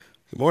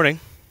Good morning.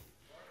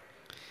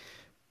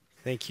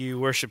 Thank you,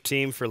 worship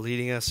team, for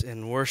leading us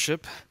in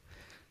worship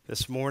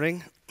this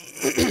morning.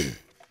 It's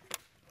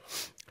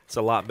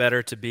a lot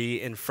better to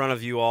be in front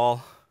of you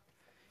all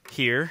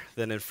here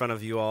than in front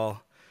of you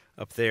all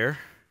up there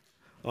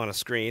on a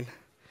screen.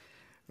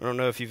 I don't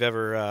know if you've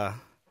ever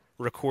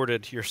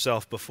recorded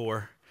yourself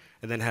before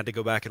and then had to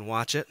go back and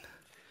watch it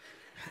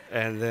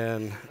and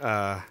then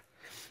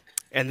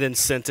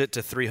sent it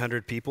to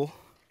 300 people.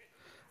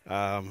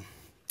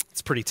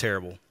 It's pretty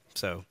terrible.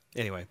 So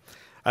anyway,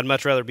 I'd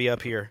much rather be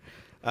up here.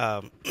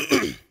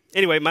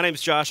 Anyway, my name's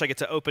Josh. I get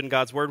to open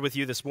God's Word with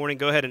you this morning.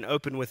 Go ahead and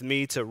open with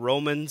me to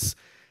Romans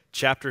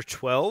chapter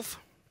 12.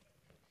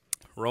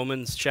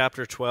 Romans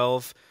chapter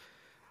 12.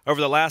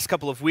 Over the last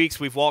couple of weeks,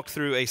 we've walked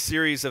through a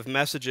series of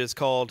messages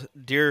called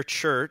Dear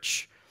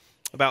Church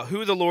about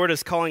who the Lord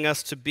is calling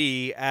us to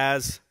be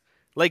as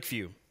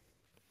Lakeview.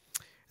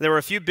 There were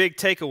a few big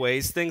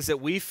takeaways, things that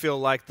we feel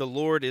like the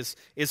Lord is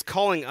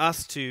calling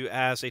us to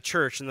as a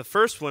church. And the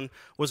first one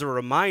was a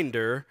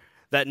reminder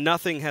that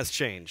nothing has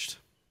changed,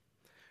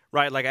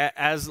 right? Like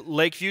as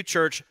Lakeview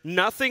Church,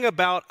 nothing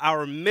about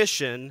our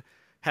mission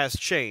has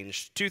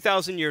changed.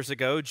 2,000 years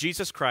ago,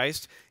 Jesus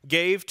Christ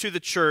gave to the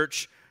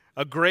church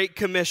a great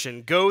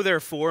commission. Go,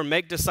 therefore,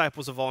 make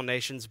disciples of all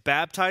nations,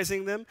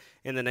 baptizing them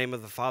in the name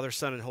of the Father,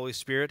 Son, and Holy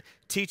Spirit,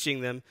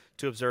 teaching them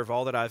to observe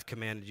all that I've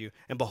commanded you.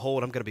 And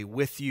behold, I'm going to be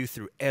with you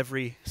through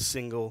every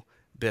single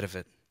bit of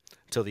it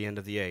till the end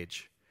of the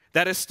age.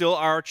 That is still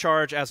our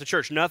charge as a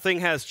church.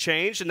 Nothing has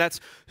changed, and that's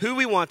who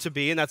we want to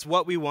be, and that's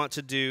what we want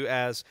to do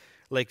as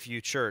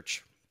Lakeview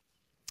Church.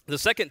 The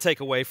second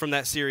takeaway from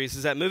that series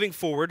is that moving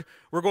forward,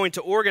 we're going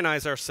to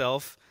organize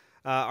ourselves,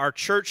 our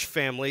church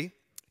family,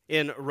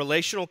 in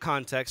relational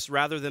context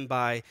rather than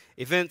by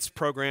events,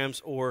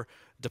 programs, or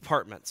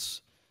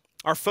departments.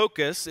 Our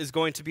focus is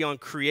going to be on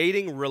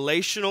creating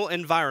relational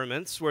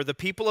environments where the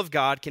people of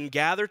God can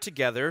gather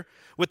together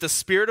with the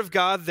Spirit of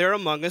God there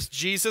among us,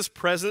 Jesus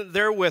present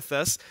there with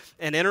us,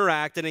 and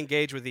interact and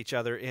engage with each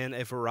other in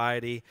a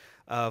variety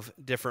of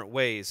different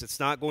ways. It's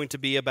not going to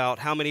be about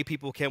how many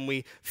people can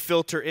we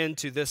filter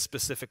into this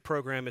specific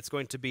program. It's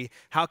going to be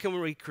how can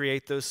we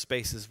create those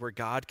spaces where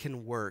God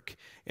can work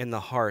in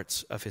the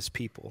hearts of his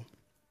people.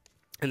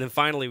 And then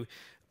finally,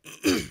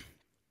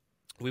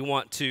 we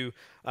want to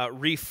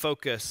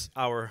refocus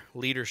our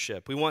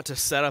leadership. We want to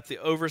set up the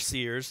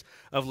overseers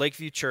of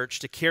Lakeview Church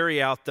to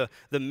carry out the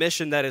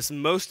mission that is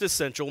most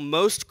essential,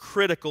 most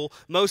critical,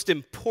 most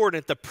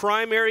important, the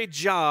primary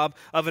job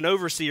of an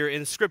overseer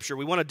in Scripture.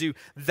 We want to do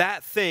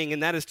that thing,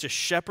 and that is to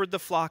shepherd the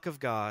flock of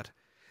God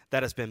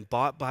that has been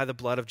bought by the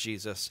blood of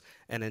Jesus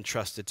and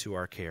entrusted to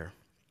our care.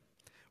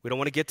 We don't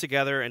want to get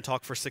together and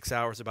talk for 6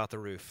 hours about the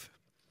roof.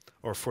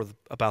 Or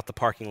about the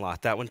parking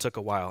lot. That one took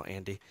a while,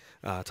 Andy,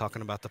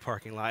 talking about the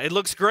parking lot. It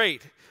looks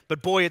great,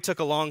 but boy, it took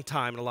a long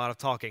time and a lot of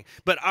talking.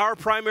 But our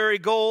primary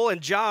goal and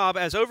job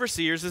as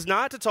overseers is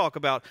not to talk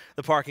about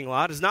the parking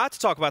lot, is not to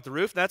talk about the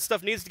roof. That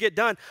stuff needs to get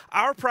done.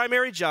 Our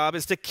primary job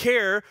is to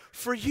care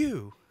for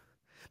you.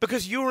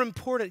 Because you are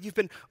important. You've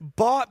been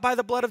bought by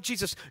the blood of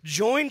Jesus,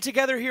 joined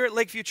together here at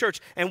Lakeview Church,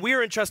 and we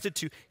are entrusted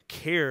to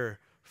care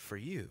for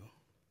you.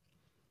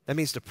 That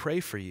means to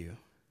pray for you.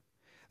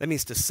 That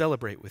means to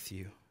celebrate with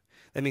you.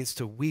 That means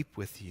to weep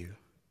with you.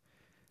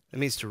 That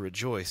means to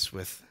rejoice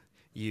with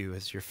you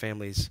as your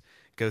families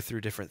go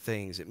through different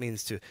things. It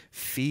means to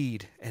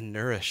feed and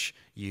nourish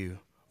you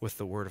with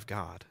the Word of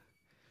God.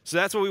 So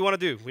that's what we want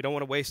to do. We don't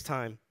want to waste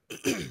time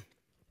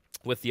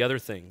with the other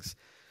things.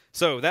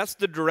 So that's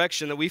the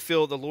direction that we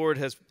feel the Lord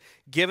has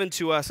given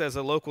to us as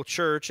a local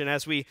church. And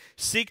as we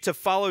seek to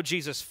follow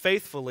Jesus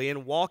faithfully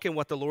and walk in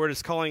what the Lord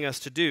is calling us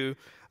to do,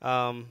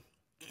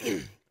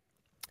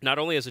 not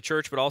only as a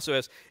church, but also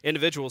as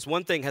individuals,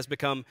 one thing has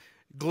become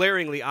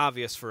glaringly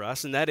obvious for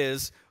us, and that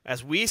is,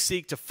 as we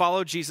seek to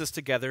follow Jesus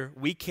together,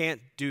 we can't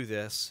do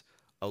this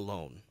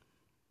alone.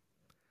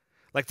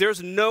 Like,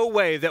 there's no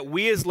way that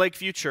we as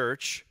Lakeview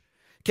Church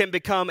can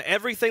become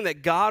everything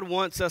that God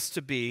wants us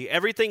to be,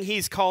 everything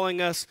he's calling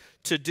us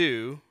to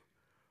do,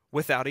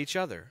 without each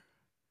other.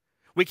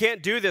 We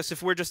can't do this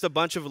if we're just a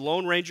bunch of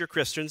Lone Ranger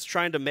Christians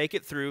trying to make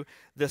it through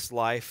this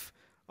life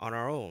on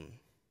our own.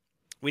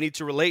 We need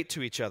to relate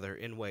to each other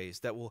in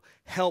ways that will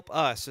help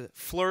us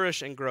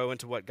flourish and grow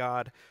into what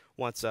God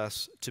wants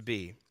us to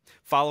be.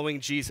 Following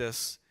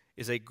Jesus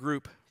is a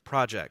group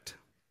project.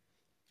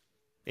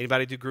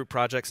 Anybody do group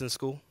projects in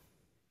school?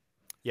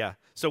 Yeah.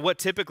 So what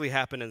typically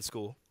happens in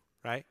school,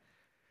 right?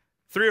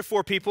 3 or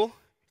 4 people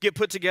get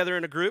put together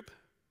in a group.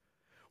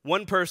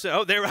 One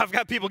person, there I've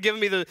got people giving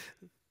me the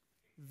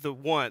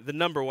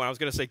number one. I was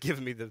going to say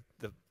giving me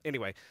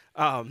anyway.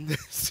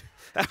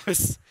 That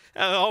was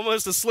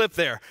almost a slip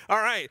there. All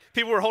right,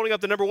 people were holding up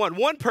the number one.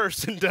 One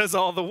person does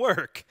all the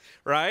work,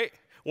 right?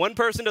 One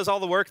person does all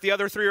the work. The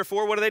other 3 or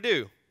 4, what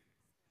do?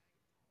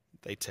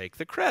 They take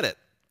the credit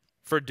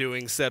for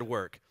doing said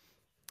work.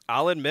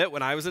 I'll admit,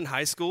 when I was in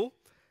high school,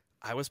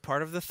 I was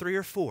part of the 3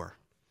 or 4,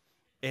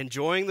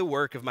 enjoying the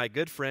work of my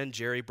good friend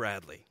Jerry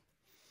Bradley.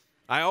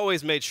 I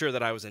always made sure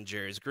that I was in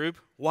Jerry's group.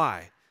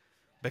 Why?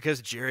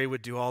 Because Jerry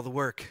would do all the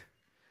work.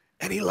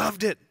 and he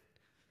loved it.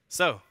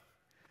 So,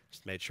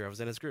 just made sure I was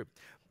in his group.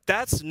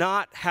 That's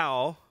not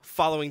how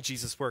following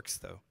Jesus works,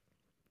 though.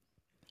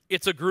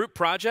 It's a group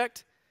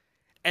project,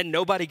 and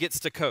nobody gets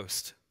to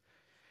coast.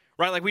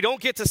 Right? Like we don't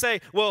get to say,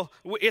 well,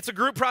 it's a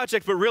group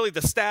project, but really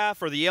the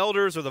staff or the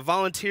elders or the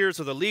volunteers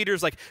or the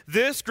leaders, like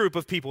this group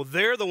of people,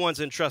 they're the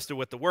ones entrusted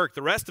with the work.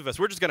 The rest of us,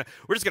 we're just gonna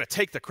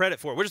take the credit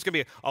for it. We're just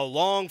gonna be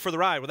along for the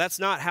ride. Well, that's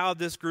not how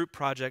this group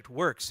project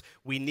works.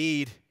 We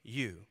need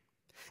you.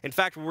 In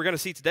fact, what we're going to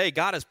see today,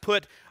 God has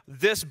put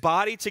this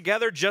body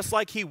together just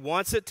like he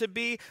wants it to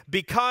be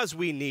because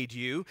we need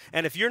you.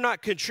 And if you're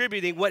not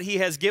contributing what he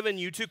has given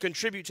you to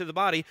contribute to the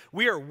body,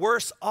 we are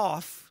worse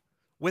off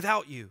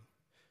without you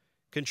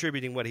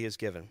contributing what he has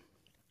given.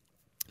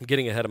 I'm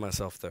getting ahead of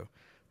myself, though.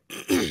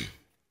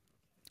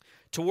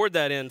 Toward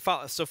that end,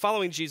 so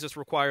following Jesus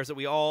requires that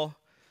we all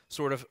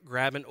sort of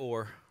grab an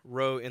oar,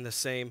 row in the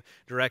same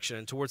direction.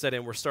 And towards that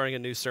end, we're starting a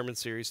new sermon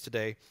series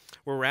today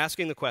where we're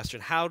asking the question,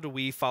 how do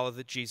we follow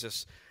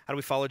Jesus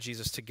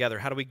together?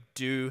 How do we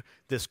do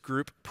this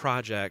group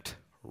project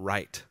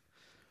right?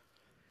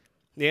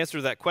 The answer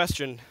to that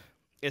question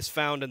is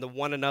found in the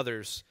one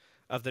another's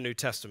of the New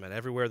Testament.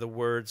 Everywhere the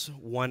words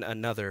one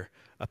another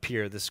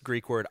appear, this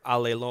Greek word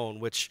allelon,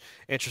 which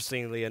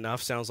interestingly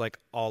enough sounds like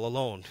all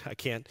alone. I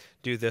can't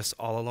do this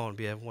all alone,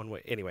 be one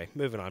way. Anyway,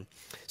 moving on.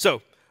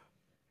 So,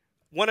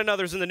 one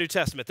another's in the New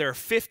Testament. There are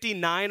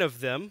 59 of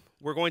them.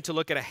 We're going to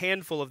look at a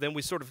handful of them.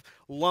 We sort of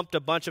lumped a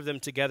bunch of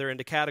them together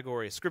into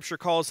categories. Scripture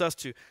calls us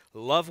to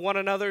love one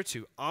another,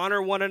 to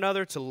honor one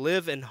another, to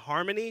live in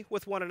harmony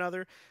with one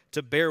another,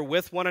 to bear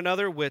with one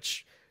another,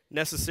 which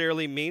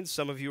necessarily means,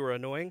 some of you are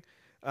annoying,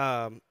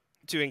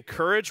 to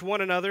encourage one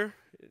another.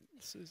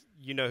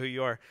 You know who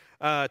you are.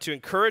 To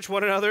encourage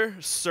one another,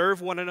 serve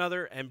one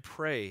another, and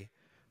pray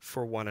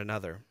for one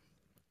another.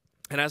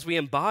 And as we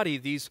embody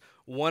these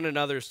one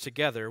another's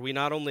together, we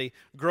not only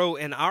grow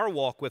in our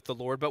walk with the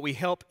Lord, but we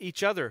help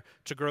each other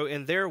to grow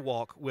in their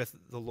walk with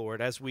the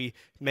Lord as we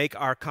make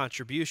our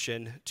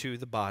contribution to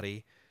the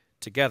body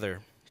together.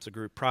 It's a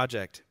group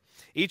project.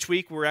 Each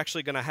week, we're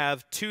actually going to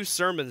have 2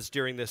 sermons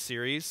during this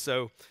series,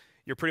 so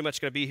you're pretty much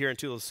going to be here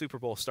until the Super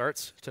Bowl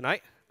starts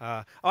tonight.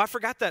 I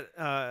forgot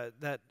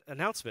that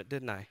announcement,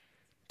 didn't I?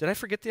 Did I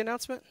forget the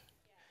announcement?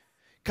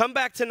 Come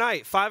back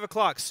tonight, 5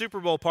 o'clock, Super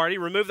Bowl party.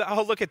 Remove the,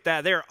 oh, look at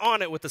that. They're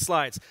on it with the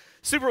slides.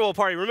 Super Bowl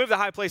party, remove the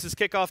high places,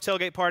 kickoff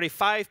tailgate party,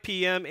 5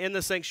 p.m. in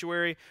the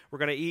sanctuary. We're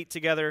going to eat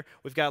together.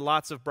 We've got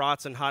lots of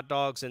brats and hot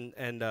dogs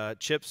and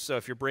chips, so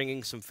if you're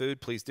bringing some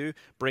food, please do.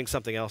 Bring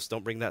something else.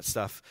 Don't bring that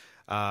stuff.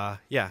 And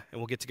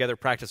we'll get together,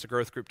 practice a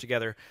growth group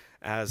together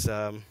as,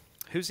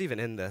 who's even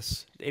in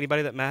this?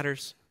 Anybody that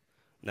matters?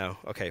 No?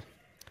 Okay.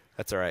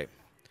 That's all right.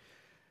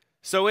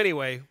 So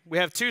anyway, we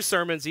have 2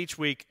 sermons each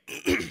week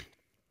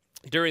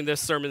during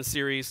this sermon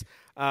series.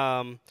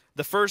 The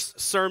first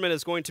sermon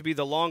is going to be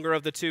the longer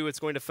of the 2. It's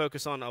going to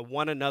focus on a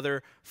one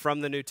another from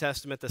the New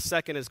Testament. The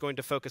second is going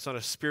to focus on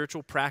a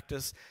spiritual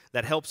practice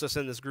that helps us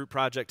in this group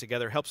project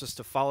together, helps us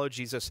to follow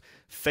Jesus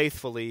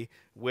faithfully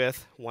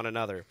with one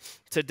another.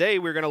 Today,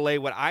 we're going to lay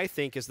what I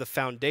think is the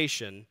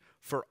foundation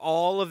for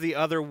all of the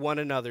other one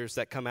another's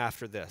that come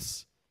after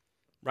this.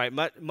 Right?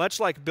 Much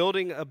like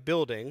building a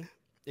building,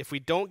 if we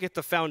don't get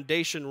the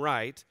foundation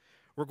right,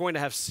 we're going to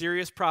have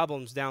serious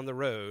problems down the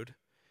road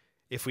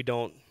if we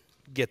don't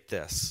get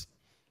this.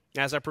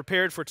 As I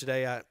prepared for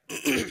today,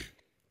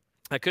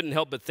 I couldn't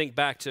help but think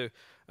back to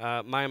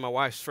my and my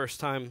wife's first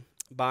time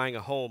buying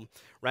a home.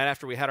 Right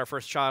after we had our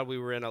first child, we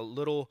were in a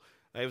little,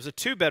 it was a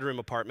 2-bedroom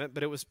apartment,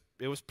 but it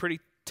was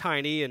pretty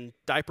tiny and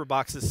diaper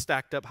boxes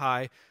stacked up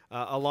high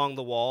along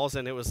the walls,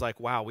 and it was like,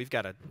 wow, we've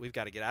got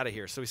to get out of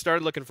here. So we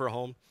started looking for a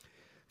home.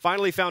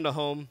 Finally found a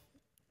home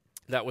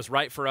that was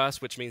right for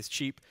us, which means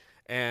cheap,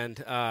 and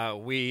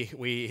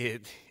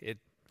it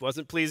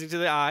wasn't pleasing to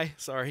the eye.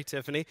 Sorry,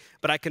 Tiffany,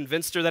 but I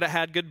convinced her that it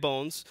had good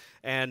bones,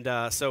 and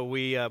so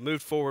we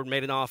moved forward,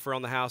 made an offer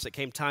on the house. It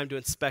came time to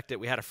inspect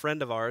it. We had a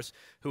friend of ours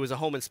who was a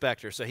home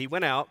inspector, so he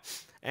went out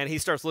and he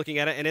starts looking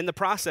at it, and in the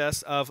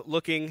process of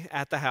looking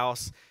at the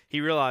house, he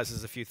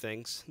realizes a few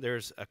things.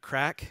 There's a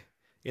crack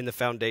in the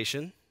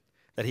foundation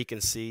that he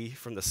can see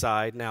from the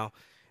side. Now,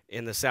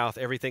 in the South,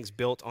 everything's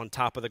built on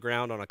top of the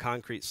ground on a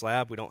concrete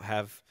slab. We don't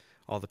have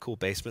all the cool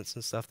basements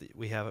and stuff that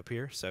we have up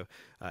here. So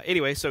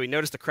anyway, so he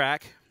noticed a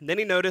crack. And then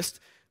he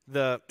noticed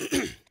the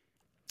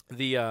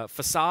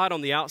facade on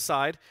the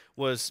outside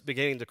was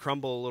beginning to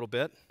crumble a little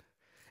bit.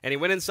 And he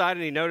went inside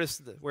and he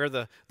noticed where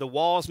the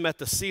walls met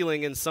the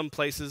ceiling in some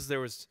places, there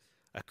was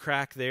a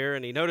crack there.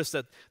 And he noticed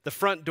that the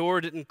front door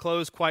didn't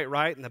close quite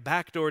right and the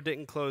back door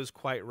didn't close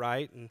quite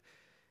right. And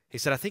he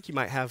said, I think you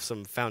might have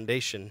some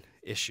foundation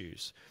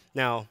issues.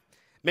 Now,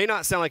 may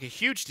not sound like a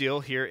huge deal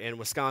here in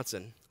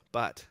Wisconsin,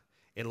 but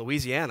in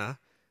Louisiana,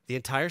 the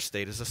entire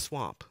state is a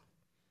swamp,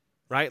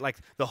 right? Like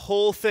the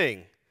whole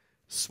thing,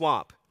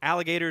 swamp,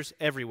 alligators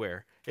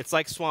everywhere. It's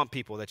like swamp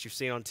people that you've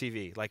seen on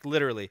TV, like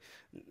literally,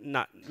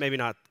 maybe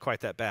not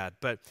quite that bad.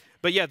 But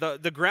yeah,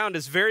 the ground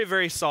is very,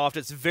 very soft.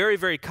 It's very,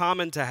 very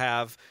common to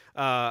have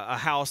a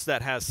house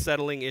that has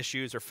settling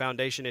issues or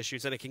foundation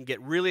issues, and it can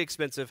get really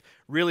expensive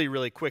really,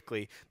 really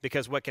quickly,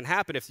 because what can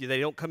happen if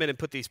they don't come in and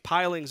put these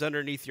pilings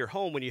underneath your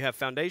home when you have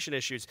foundation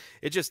issues,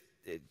 it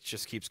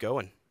just keeps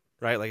going,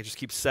 right? Like it just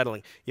keeps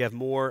settling. You have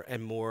more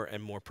and more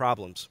and more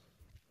problems.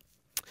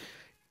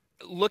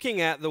 Looking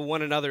at the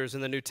one another's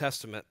in the New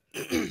Testament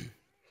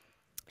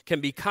can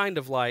be kind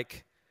of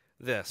like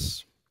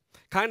this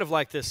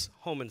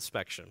home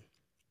inspection.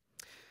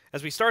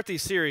 As we start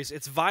these series,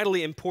 it's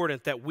vitally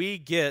important that we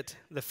get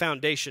the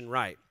foundation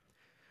right.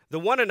 The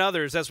one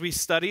another's, as we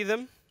study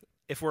them,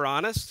 if we're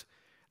honest,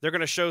 they're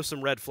going to show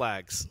some red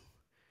flags,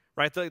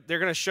 right? They're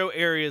going to show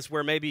areas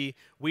where maybe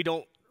we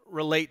don't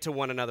relate to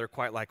one another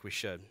quite like we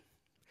should.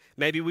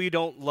 Maybe we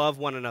don't love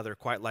one another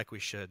quite like we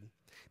should.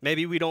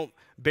 Maybe we don't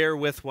bear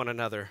with one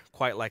another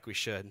quite like we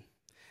should.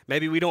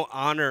 Maybe we don't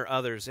honor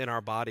others in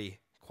our body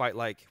quite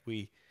like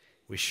we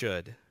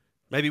should.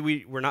 Maybe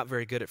we're not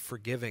very good at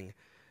forgiving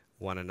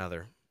one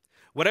another.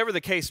 Whatever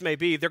the case may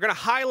be, they're going to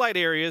highlight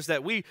areas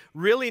that we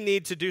really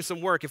need to do some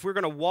work if we're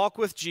going to walk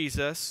with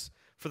Jesus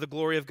for the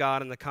glory of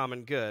God and the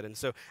common good. And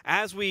so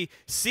as we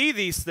see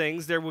these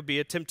things, there would be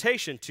a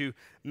temptation to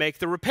make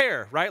the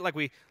repair, right? Like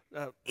we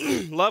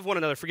love one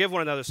another, forgive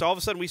one another. So all of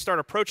a sudden we start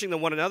approaching the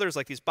one another's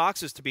like these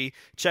boxes to be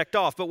checked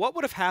off. But what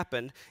would have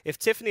happened if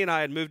Tiffany and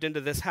I had moved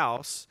into this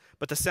house,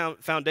 but the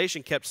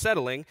foundation kept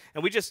settling,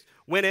 and we just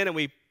went in and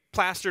we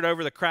plastered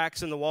over the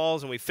cracks in the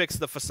walls and we fixed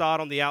the facade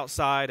on the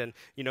outside and,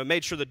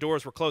 made sure the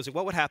doors were closing?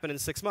 What would happen in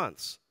 6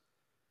 months?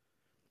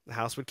 The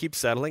house would keep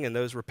settling, and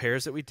those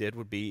repairs that we did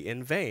would be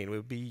in vain. We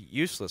would be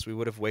useless. We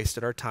would have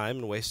wasted our time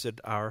and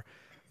wasted our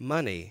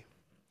money.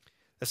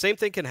 The same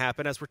thing can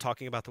happen as we're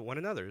talking about the one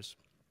another's.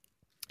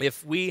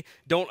 If we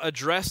don't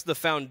address the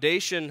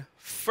foundation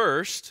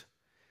first,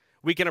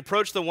 we can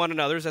approach the one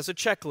another's as a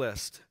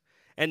checklist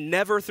and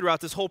never throughout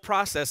this whole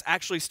process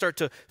actually start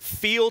to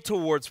feel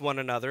towards one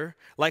another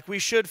like we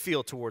should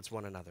feel towards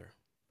one another.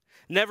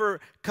 Never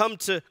come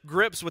to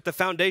grips with the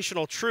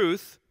foundational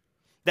truth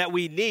that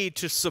we need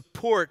to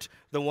support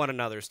the one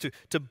another's,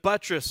 to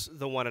buttress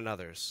the one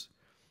another's.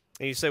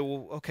 And you say,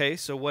 well, okay,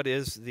 so what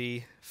is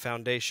the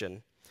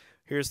foundation?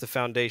 Here's the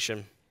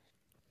foundation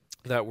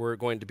that we're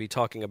going to be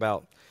talking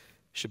about.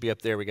 Should be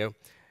up there, we go.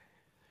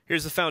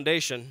 Here's the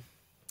foundation.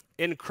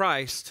 In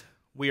Christ,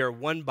 we are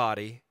one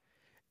body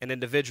and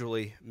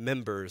individually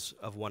members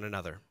of one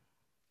another.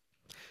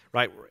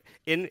 Right?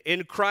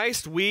 In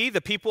Christ, we,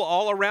 the people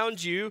all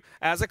around you,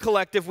 as a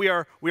collective, we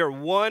are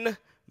one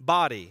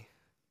body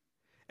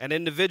and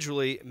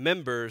individually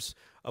members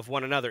of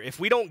one another. If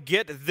we don't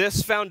get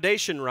this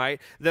foundation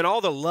right, then all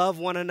the love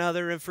one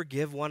another and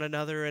forgive one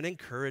another and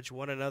encourage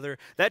one another,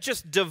 that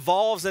just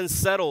devolves and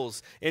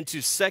settles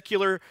into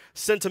secular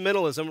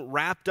sentimentalism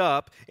wrapped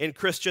up in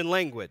Christian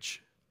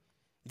language.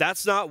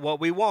 That's not what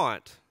we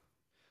want.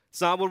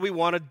 It's not what we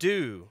want to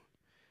do.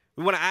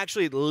 We want to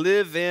actually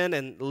live in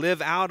and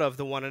live out of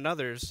the one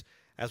another's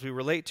as we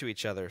relate to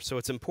each other. So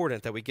it's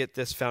important that we get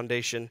this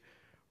foundation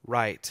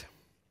right.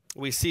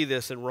 We see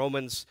this in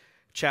Romans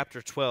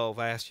chapter 12.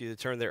 I asked you to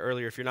turn there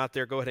earlier. If you're not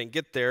there, go ahead and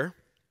get there.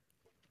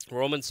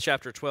 Romans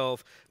chapter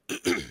 12.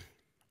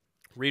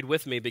 Read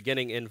with me,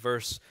 beginning in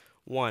verse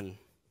 1.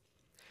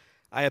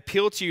 I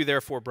appeal to you,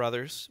 therefore,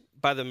 brothers,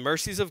 by the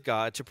mercies of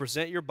God, to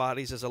present your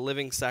bodies as a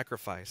living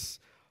sacrifice,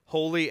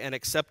 holy and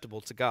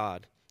acceptable to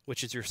God,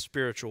 which is your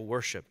spiritual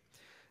worship.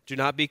 Do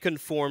not be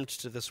conformed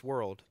to this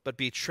world, but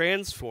be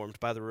transformed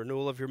by the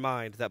renewal of your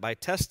mind, that by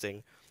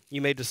testing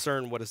you may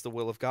discern what is the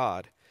will of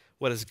God,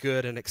 what is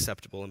good and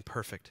acceptable and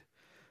perfect.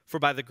 For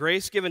by the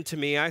grace given to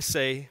me, I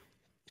say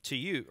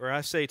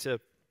to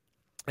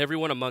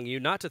everyone among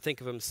you, not to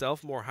think of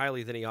himself more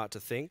highly than he ought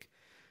to think,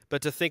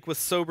 but to think with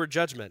sober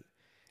judgment,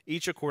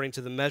 each according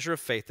to the measure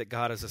of faith that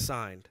God has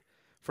assigned.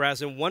 For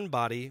as in one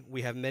body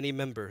we have many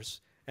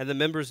members, and the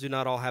members do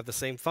not all have the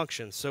same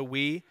function, so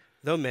we,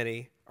 though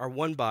many, are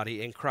one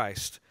body in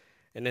Christ,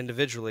 and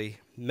individually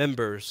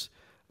members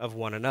of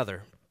one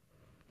another.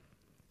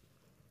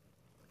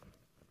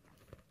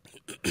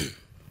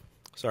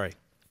 Sorry.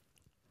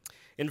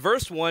 In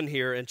verse 1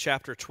 here in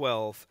chapter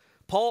 12,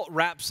 Paul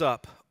wraps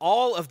up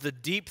all of the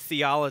deep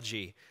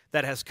theology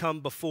that has come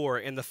before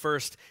in the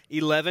first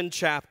 11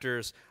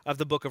 chapters of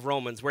the book of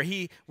Romans, where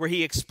he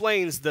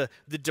explains the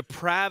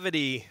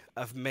depravity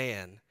of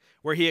man,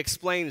 where he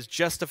explains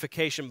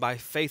justification by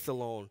faith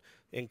alone,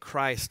 in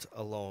Christ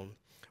alone,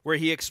 where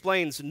he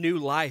explains new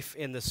life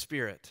in the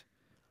Spirit.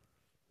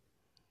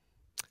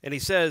 And he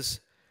says,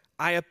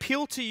 I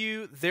appeal to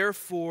you,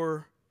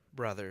 therefore,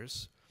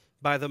 brothers,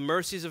 by the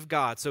mercies of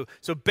God. So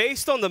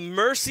based on the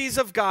mercies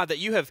of God that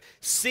you have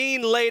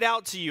seen laid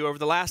out to you over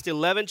the last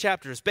 11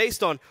 chapters,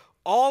 based on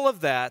all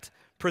of that,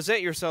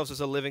 present yourselves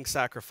as a living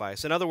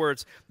sacrifice. In other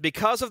words,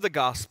 because of the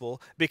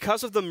gospel,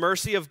 because of the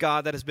mercy of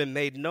God that has been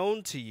made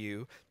known to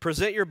you,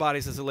 present your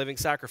bodies as a living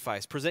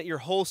sacrifice. Present your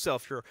whole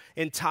self, your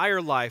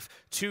entire life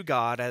to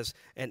God as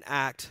an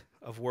act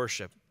of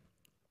worship.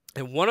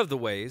 And one of the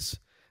ways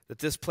that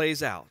this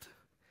plays out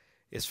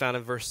is found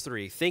in verse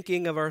 3,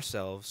 thinking of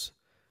ourselves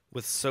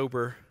with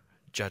sober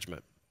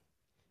judgment.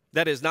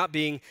 That is, not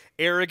being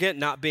arrogant,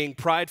 not being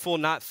prideful,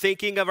 not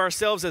thinking of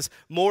ourselves as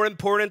more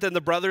important than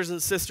the brothers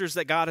and sisters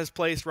that God has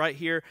placed right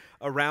here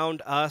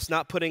around us,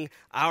 not putting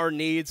our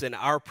needs and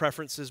our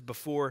preferences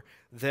before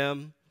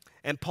them.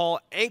 And Paul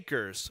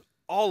anchors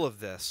all of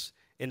this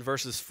in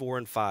verses 4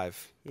 and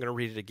 5. I'm going to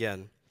read it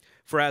again.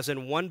 For as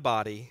in one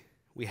body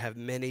we have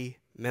many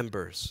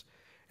members,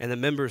 and the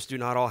members do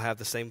not all have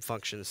the same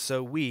functions,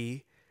 so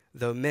we,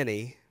 though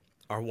many,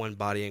 are one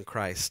body in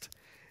Christ,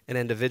 and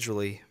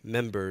individually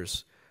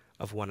members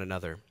of one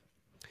another.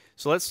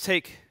 So let's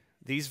take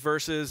these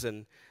verses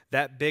and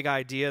that big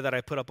idea that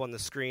I put up on the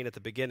screen at the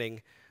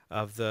beginning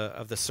of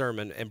the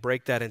sermon and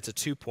break that into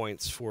 2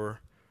 points for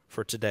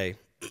today.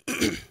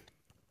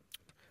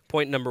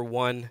 Point number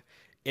 1,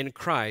 in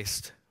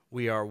Christ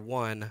we are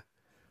one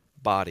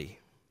body.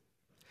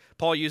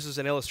 Paul uses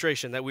an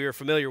illustration that we are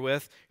familiar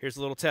with. Here's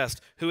a little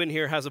test. Who in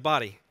here has a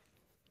body?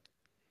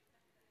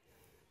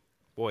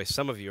 Boy,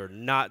 some of you are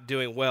not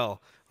doing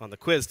well on the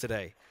quiz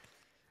today.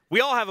 We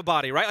all have a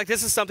body, right? Like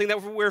this is something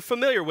that we're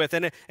familiar with.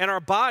 And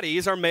our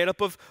bodies are made up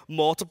of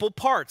multiple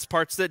parts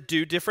that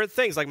do different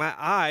things. Like my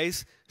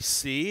eyes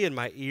see and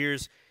my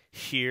ears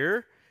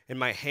hear and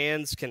my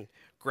hands can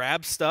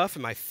grab stuff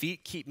and my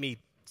feet keep me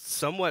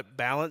somewhat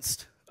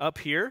balanced up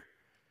here,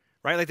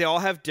 right? Like they all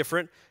have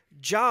different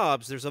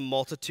jobs. There's a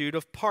multitude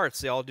of parts.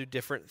 They all do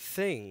different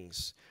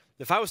things.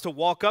 If I was to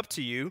walk up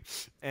to you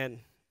and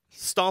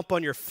stomp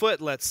on your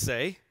foot, let's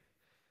say,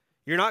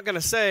 you're not going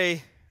to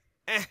say,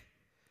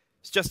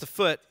 it's just a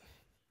foot.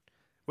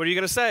 What are you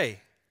going to say?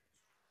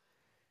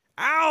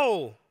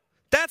 Ow!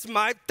 That's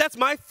my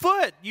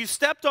foot. You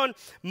stepped on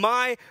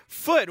my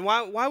foot.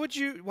 Why would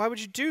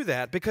you do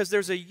that? Because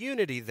there's a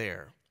unity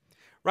there.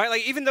 Right?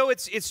 Like even though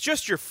it's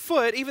just your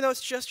foot,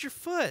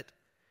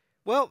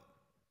 well,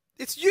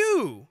 it's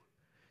you.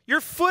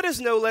 Your foot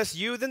is no less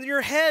you than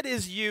your head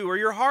is you, or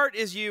your heart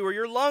is you, or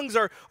your lungs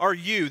are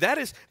you. That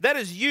is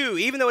you.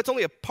 Even though it's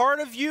only a part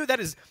of you, that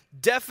is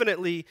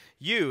definitely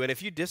you. And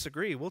if you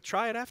disagree, we'll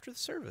try it after the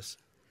service.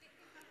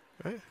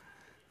 Right?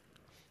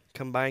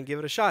 Come by and give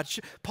it a shot.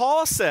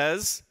 Paul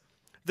says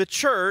the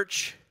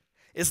church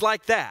is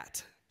like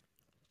that.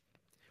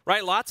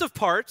 Right? Lots of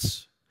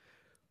parts,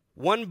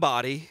 one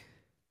body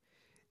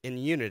in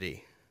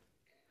unity.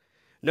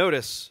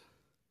 Notice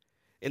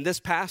in this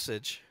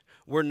passage,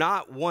 we're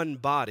not one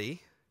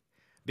body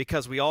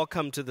because we all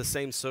come to the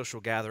same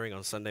social gathering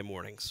on Sunday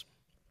mornings.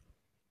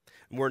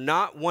 We're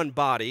not one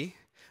body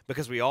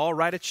because we all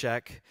write a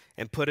check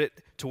and put it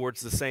towards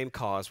the same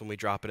cause when we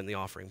drop it in the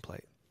offering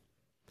plate.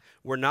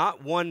 We're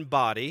not one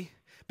body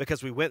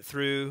because we went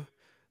through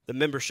the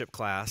membership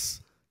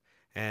class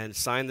and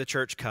signed the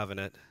church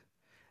covenant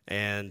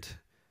and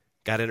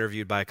got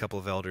interviewed by a couple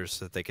of elders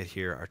so that they could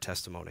hear our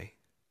testimony.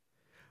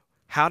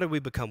 How did we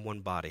become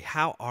one body?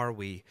 How are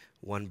we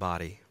one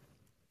body?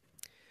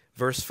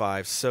 Verse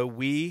 5, so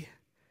we,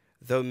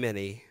 though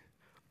many,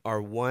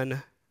 are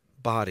one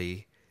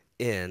body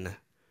in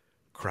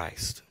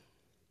Christ.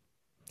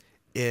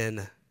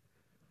 In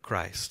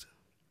Christ.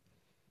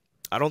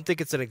 I don't think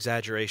it's an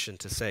exaggeration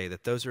to say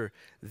that those are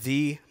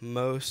the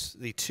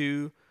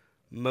two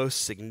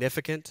most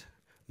significant,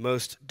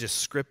 most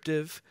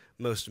descriptive,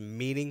 most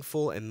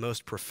meaningful, and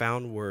most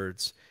profound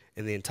words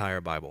in the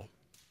entire Bible.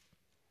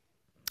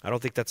 I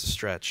don't think that's a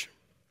stretch.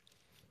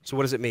 So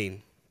what does it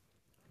mean?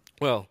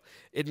 Well,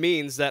 it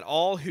means that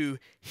all who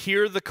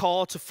hear the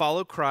call to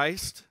follow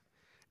Christ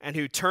and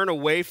who turn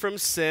away from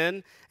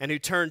sin and who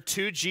turn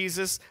to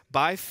Jesus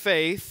by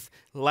faith,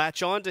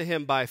 latch onto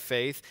him by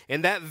faith,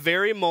 in that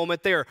very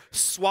moment they are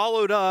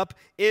swallowed up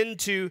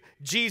into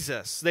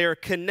Jesus. They are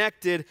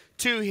connected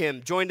to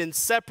him, joined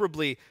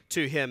inseparably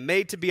to him,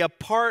 made to be a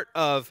part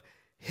of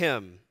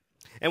him.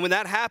 And when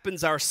that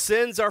happens, our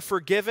sins are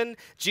forgiven.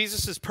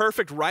 Jesus'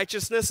 perfect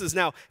righteousness is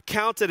now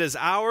counted as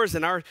ours,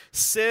 and our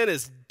sin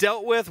is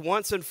dealt with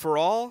once and for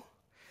all.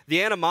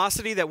 The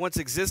animosity that once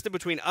existed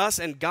between us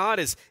and God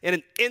is in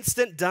an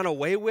instant done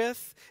away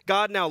with.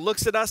 God now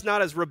looks at us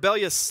not as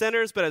rebellious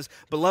sinners, but as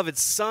beloved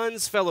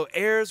sons, fellow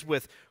heirs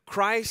with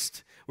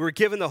Christ. We're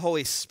given the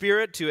Holy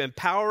Spirit to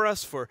empower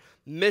us for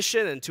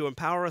mission and to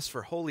empower us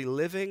for holy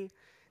living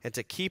and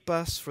to keep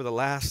us for the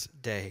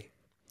last day.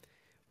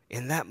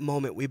 In that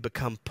moment, we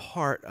become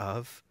part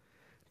of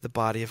the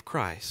body of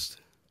Christ.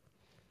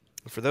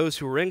 And for those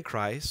who are in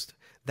Christ,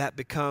 that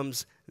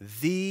becomes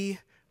the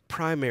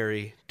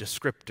primary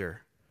descriptor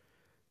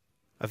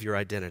of your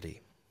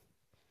identity.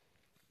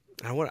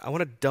 And I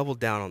want to double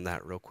down on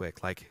that real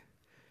quick. Like,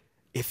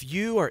 if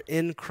you are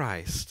in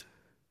Christ,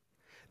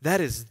 that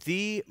is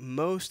the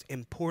most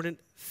important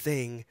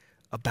thing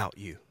about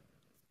you.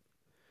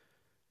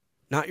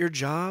 Not your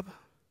job,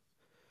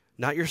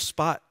 not your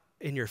spot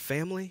in your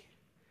family,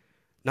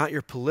 not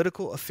your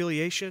political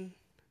affiliation,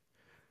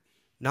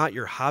 not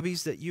your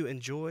hobbies that you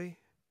enjoy.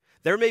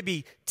 There may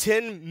be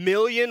 10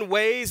 million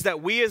ways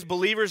that we as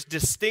believers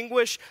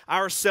distinguish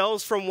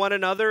ourselves from one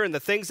another and the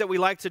things that we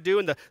like to do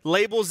and the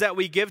labels that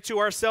we give to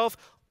ourselves.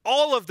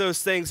 All of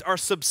those things are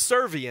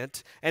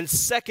subservient and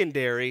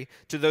secondary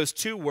to those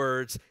two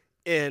words,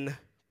 in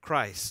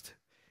Christ,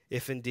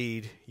 if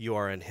indeed you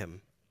are in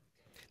him.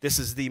 This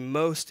is the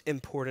most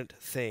important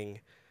thing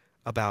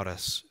about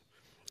us.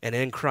 And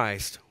in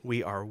Christ,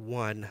 we are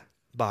one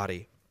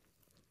body.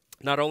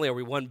 Not only are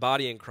we one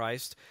body in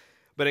Christ,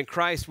 but in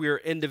Christ we are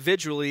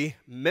individually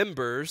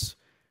members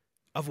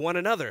of one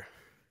another.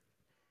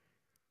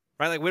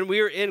 Right? Like when we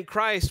are in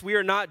Christ, we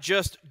are not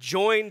just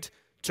joined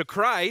to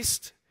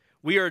Christ,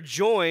 we are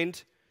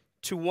joined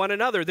to one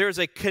another. There's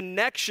a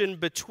connection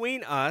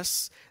between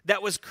us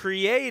that was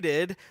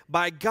created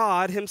by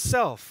God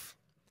himself.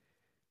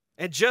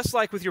 And just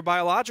like with your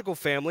biological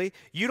family,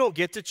 you don't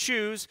get to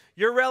choose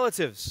your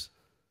relatives.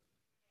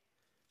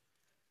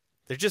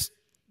 They're just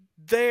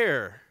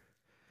there.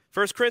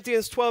 1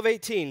 Corinthians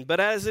 12:18, but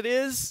as it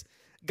is,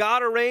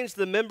 God arranged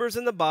the members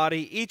in the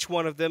body, each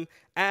one of them,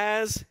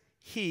 as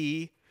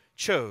he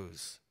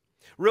chose.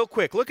 Real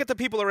quick, look at the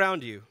people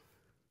around you.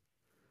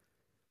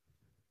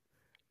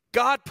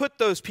 God put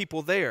those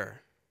people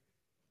there.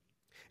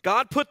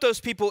 God put those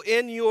people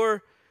in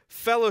your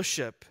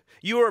fellowship.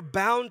 You are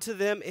bound to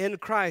them in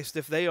Christ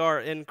if they are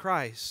in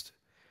Christ.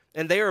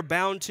 And they are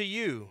bound to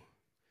you.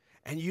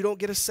 And you don't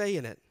get a say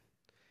in it.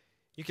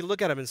 You can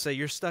look at them and say,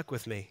 you're stuck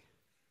with me.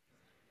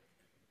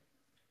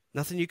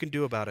 Nothing you can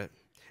do about it.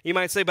 You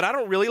might say, but I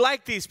don't really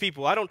like these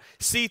people. I don't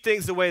see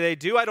things the way they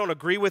do. I don't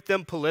agree with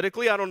them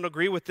politically. I don't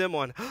agree with them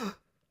on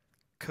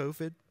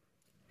COVID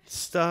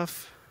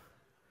stuff.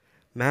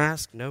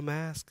 Mask, no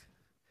mask.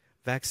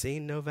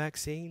 Vaccine, no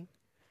vaccine.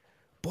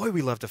 Boy,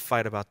 we love to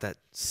fight about that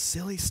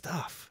silly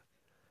stuff.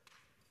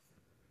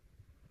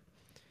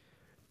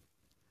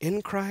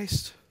 In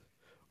Christ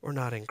or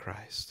not in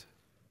Christ?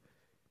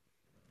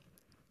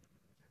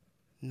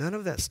 None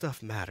of that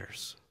stuff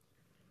matters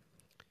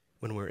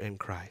when we're in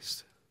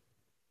Christ.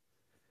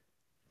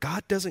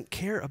 God doesn't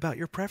care about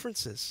your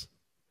preferences.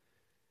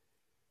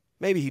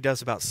 Maybe he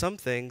does about some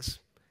things,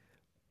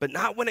 but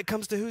not when it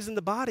comes to who's in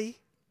the body.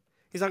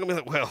 He's not going to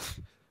be like, well,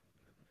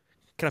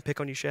 can I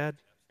pick on you, Shad?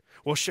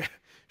 Well,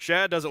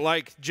 Shad doesn't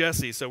like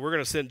Jesse, so we're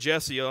going to send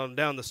Jesse on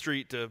down the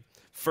street to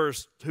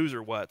First Who's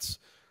or What's.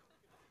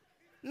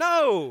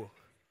 No.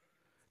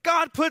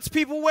 God puts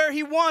people where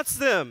he wants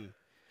them.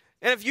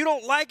 And if you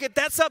don't like it,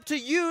 that's up to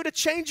you to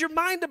change your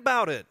mind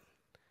about it.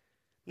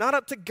 Not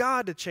up to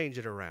God to change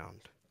it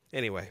around.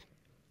 Anyway.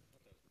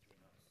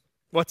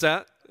 What's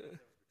that?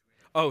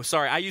 Oh,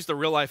 sorry. I used a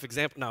real life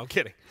example. No, I'm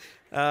kidding.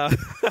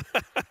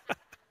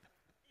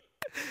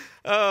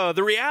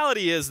 The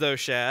reality is, though,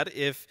 Shad,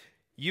 if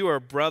you are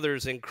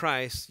brothers in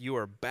Christ, you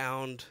are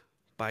bound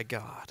by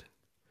God.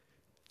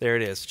 There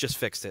it is. Just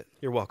fixed it.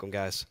 You're welcome,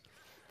 guys.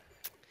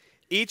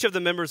 Each of the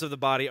members of the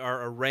body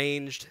are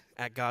arranged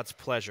at God's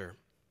pleasure.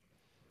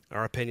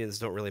 Our opinions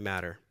don't really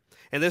matter.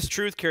 And this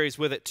truth carries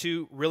with it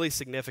two really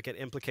significant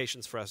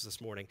implications for us this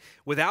morning.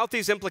 Without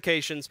these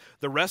implications,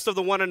 the rest of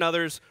the one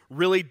another's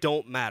really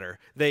don't matter.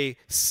 They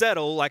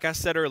settle, like I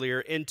said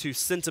earlier, into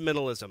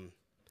sentimentalism.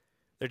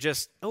 They're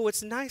just, oh,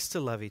 it's nice to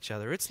love each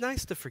other. It's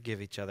nice to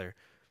forgive each other.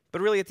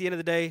 But really, at the end of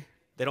the day,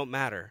 they don't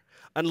matter.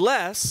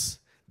 Unless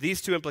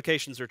these two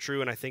implications are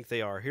true, and I think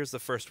they are. Here's the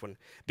first one.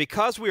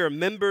 Because we are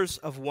members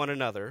of one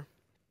another,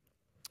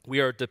 we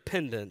are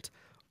dependent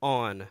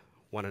on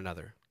one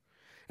another.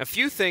 A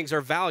few things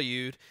are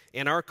valued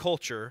in our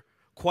culture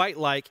quite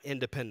like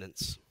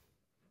independence.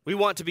 We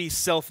want to be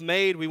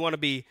self-made. We want to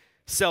be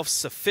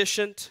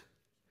self-sufficient.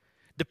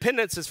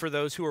 Dependence is for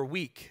those who are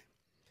weak.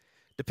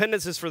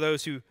 Dependence is for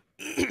those who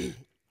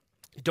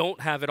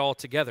don't have it all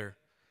together.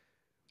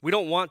 We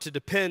don't want to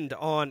depend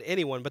on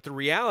anyone, but the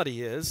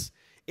reality is,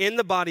 in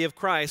the body of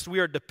Christ, we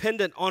are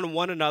dependent on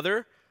one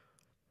another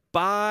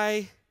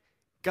by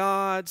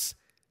God's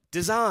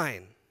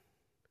design.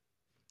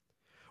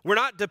 We're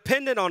not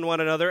dependent on one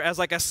another as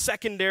like a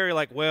secondary,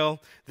 like,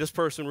 well, this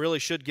person really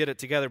should get it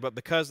together, but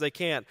because they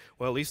can't,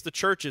 well, at least the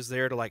church is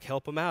there to like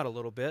help them out a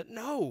little bit.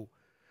 No.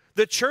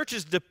 The church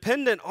is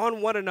dependent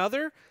on one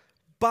another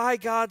by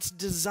God's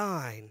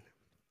design.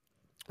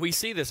 We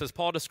see this as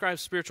Paul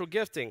describes spiritual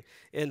gifting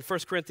in 1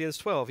 Corinthians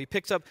 12. He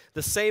picks up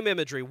the same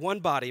imagery, one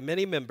body,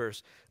 many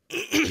members.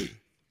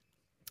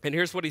 And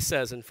here's what he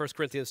says in 1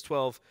 Corinthians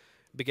 12,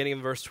 beginning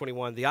in verse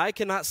 21. The eye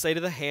cannot say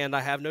to the hand,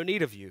 I have no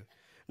need of you,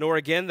 nor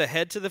again the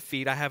head to the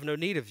feet, I have no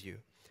need of you.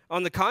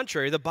 On the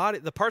contrary, the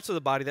parts of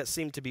the body that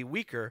seem to be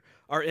weaker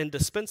are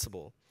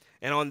indispensable.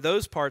 And on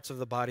those parts of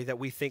the body that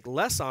we think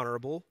less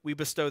honorable, we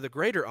bestow the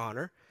greater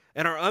honor,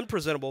 and our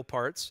unpresentable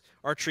parts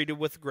are treated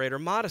with greater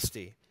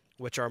modesty,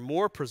 which our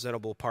more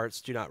presentable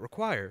parts do not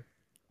require.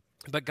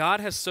 But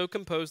God has so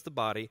composed the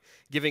body,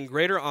 giving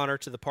greater honor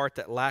to the part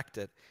that lacked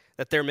it,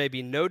 that there may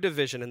be no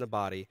division in the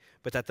body,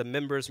 but that the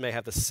members may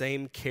have the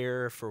same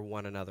care for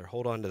one another.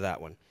 Hold on to that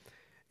one.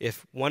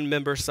 If one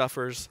member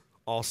suffers,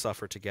 all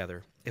suffer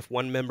together. If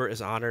one member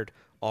is honored,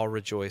 all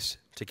rejoice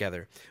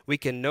together. We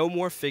can no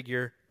more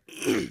figure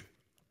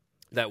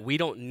that we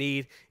don't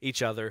need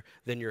each other,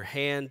 then your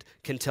hand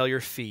can tell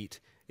your feet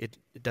it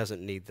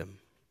doesn't need them.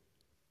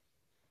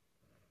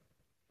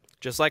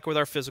 Just like with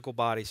our physical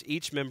bodies,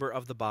 each member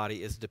of the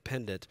body is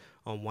dependent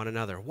on one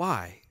another.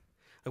 Why?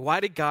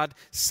 Why did God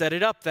set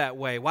it up that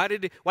way? Why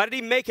did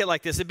he make it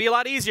like this? It'd be a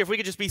lot easier if we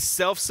could just be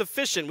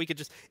self-sufficient. We could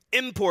just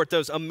import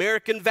those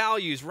American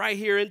values right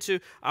here into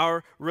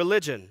our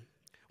religion.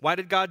 Why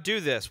did God do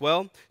this?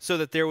 Well, so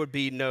that there would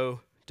be no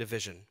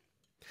division.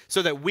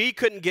 So that we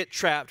couldn't get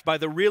trapped by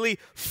the really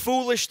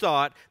foolish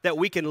thought that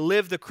we can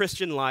live the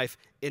Christian life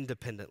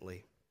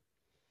independently.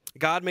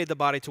 God made the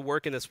body to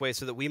work in this way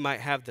so that we might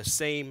have the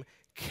same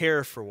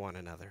care for one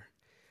another,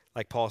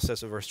 like Paul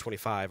says in verse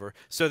 25, or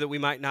so that we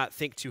might not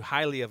think too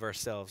highly of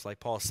ourselves,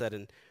 like Paul said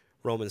in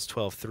Romans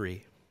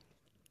 12:3.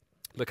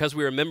 Because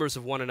we are members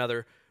of one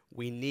another,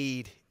 we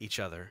need each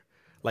other,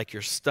 like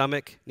your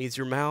stomach needs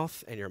your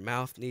mouth and your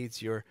mouth needs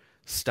your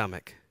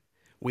stomach.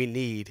 We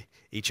need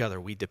each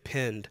other. We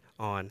depend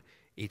on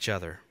each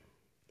other.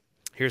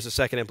 Here's the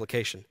second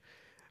implication.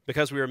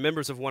 Because we are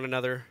members of one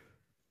another,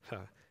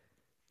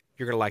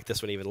 you're going to like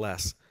this one even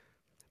less.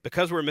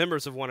 Because we're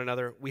members of one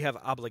another, we have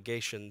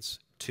obligations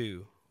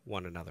to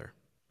one another.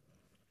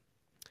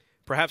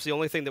 Perhaps the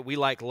only thing that we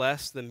like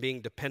less than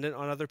being dependent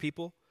on other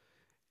people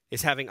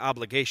is having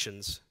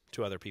obligations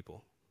to other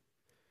people,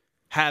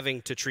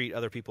 having to treat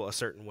other people a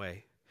certain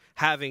way,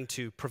 having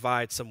to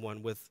provide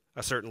someone with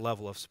a certain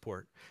level of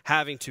support,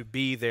 having to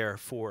be there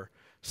for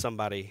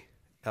somebody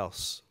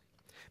else.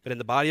 But in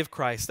the body of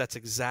Christ, that's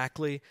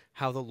exactly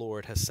how the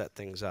Lord has set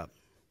things up.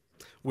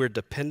 We're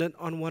dependent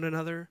on one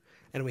another,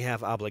 and we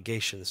have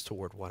obligations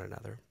toward one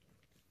another.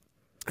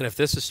 And if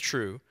this is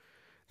true,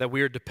 that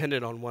we are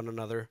dependent on one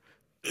another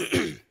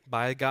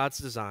by God's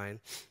design,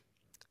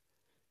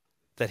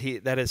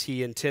 that is,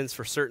 he intends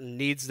for certain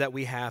needs that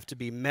we have to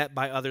be met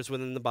by others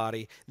within the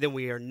body, then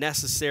we are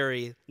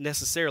necessarily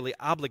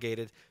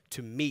obligated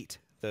to meet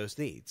those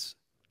needs.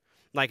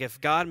 Like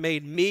if God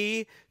made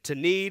me to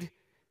need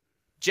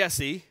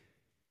Jesse,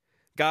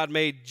 God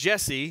made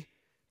Jesse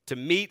to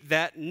meet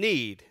that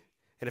need.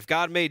 And if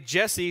God made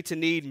Jesse to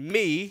need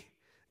me,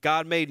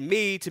 God made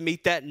me to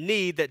meet that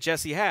need that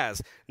Jesse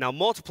has. Now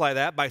multiply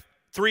that by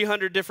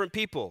 300 different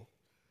people.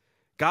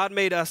 God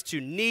made us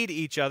to need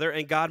each other,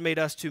 and God made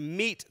us to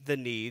meet the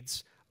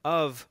needs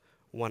of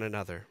one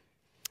another.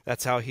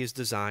 That's how he's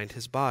designed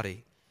his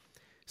body.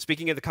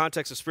 Speaking in the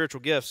context of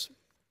spiritual gifts,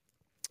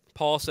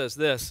 Paul says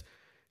this,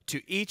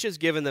 to each is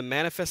given the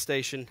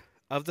manifestation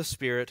of the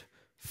Spirit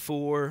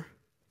for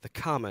the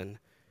common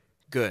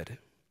good.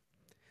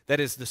 That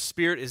is, the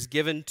Spirit is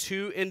given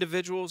to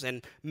individuals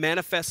and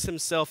manifests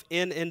himself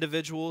in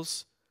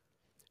individuals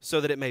so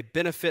that it may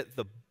benefit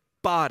the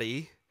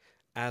body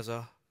as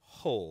a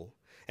whole.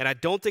 And I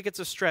don't think it's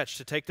a stretch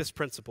to take this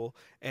principle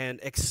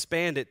and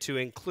expand it to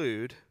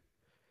include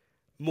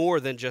more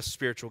than just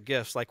spiritual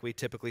gifts like we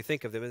typically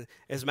think of them. And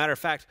as a matter of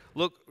fact,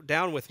 look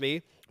down with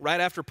me.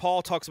 Right after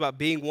Paul talks about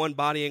being one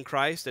body in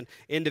Christ and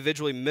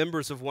individually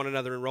members of one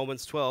another in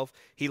Romans 12,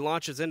 he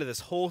launches into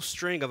this whole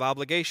string of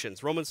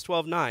obligations. Romans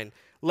 12:9,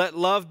 let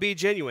love be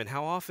genuine.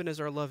 How often is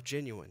our love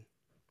genuine?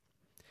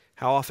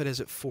 How often is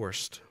it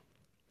forced?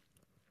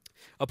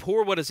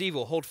 Abhor what is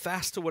evil. Hold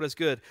fast to what is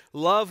good.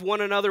 Love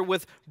one another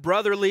with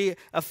brotherly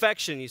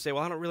affection. You say,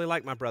 well, I don't really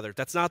like my brother.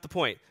 That's not the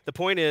point. The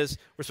point is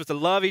we're supposed to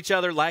love each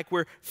other like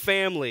we're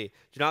family.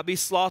 Do not be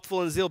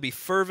slothful in zeal. Be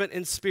fervent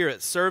in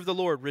spirit. Serve the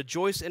Lord.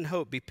 Rejoice in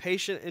hope. Be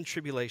patient in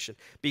tribulation.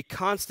 Be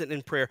constant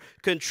in prayer.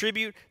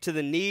 Contribute to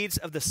the needs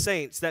of the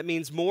saints. That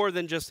means more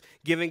than just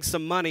giving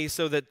some money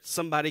so that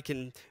somebody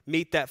can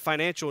meet that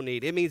financial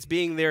need. It means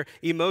being there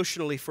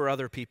emotionally for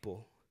other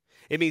people.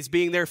 It means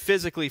being there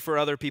physically for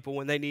other people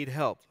when they need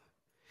help.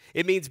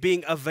 It means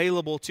being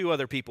available to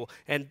other people.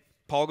 And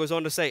Paul goes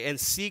on to say, and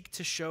seek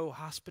to show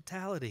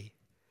hospitality.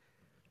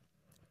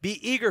 Be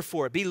eager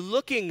for it. Be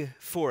looking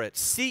for it.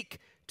 Seek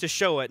to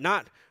show it,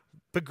 not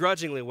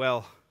begrudgingly,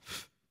 well,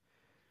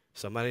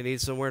 somebody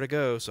needs somewhere to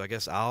go, so I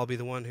guess I'll be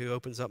the one who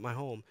opens up my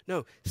home.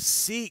 No,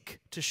 seek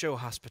to show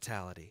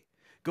hospitality.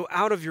 Go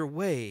out of your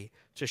way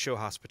to show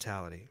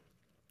hospitality.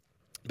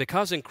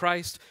 Because in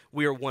Christ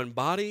we are one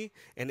body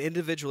and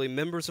individually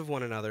members of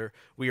one another,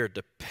 we are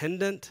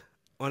dependent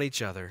on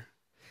each other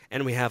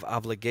and we have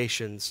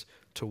obligations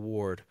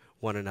toward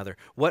one another.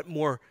 What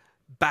more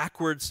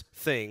backwards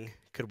thing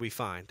could we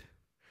find?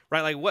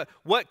 Right? Like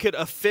what could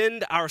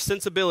offend our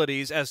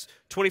sensibilities as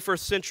 21st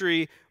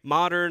century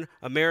modern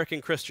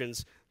American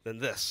Christians than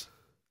this?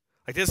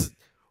 Like this,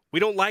 we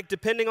don't like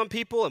depending on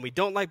people and we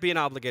don't like being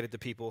obligated to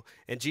people.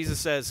 And Jesus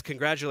says,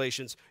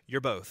 congratulations,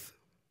 you're both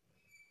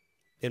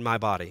in my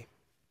body,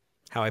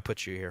 how I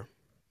put you here.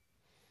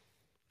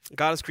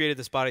 God has created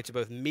this body to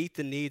both meet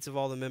the needs of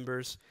all the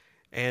members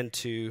and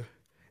to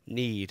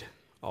need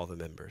all the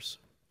members.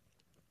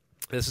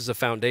 This is a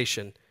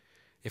foundation.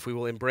 If we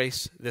will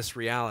embrace this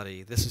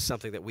reality, this is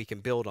something that we can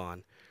build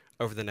on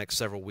over the next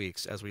several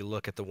weeks as we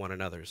look at the one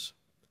another's.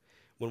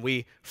 When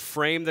we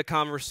frame the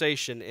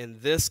conversation in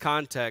this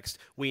context,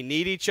 we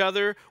need each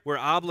other, we're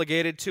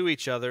obligated to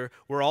each other,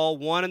 we're all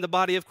one in the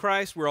body of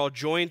Christ, we're all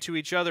joined to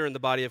each other in the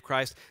body of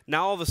Christ.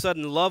 Now all of a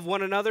sudden, love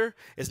one another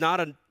is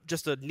not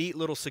just a neat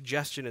little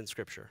suggestion in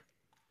Scripture.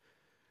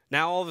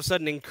 Now all of a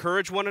sudden,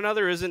 encourage one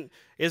another isn't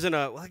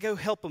go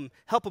help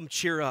them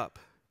cheer up,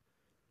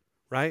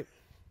 right?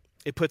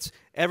 It puts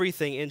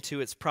everything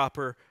into its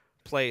proper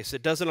place.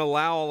 It doesn't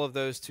allow all of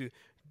those to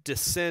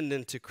descend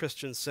into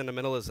Christian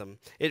sentimentalism.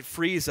 It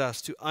frees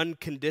us to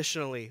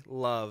unconditionally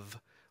love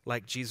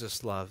like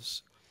Jesus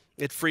loves.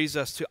 It frees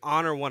us to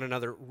honor one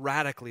another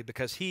radically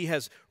because he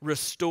has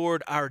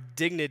restored our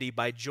dignity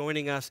by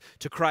joining us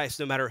to Christ.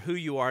 No matter who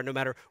you are, no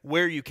matter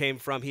where you came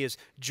from, he has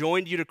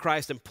joined you to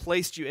Christ and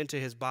placed you into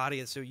his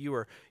body, and so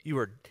you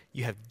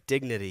have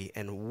dignity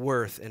and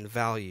worth and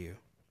value.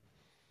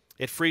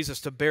 It frees us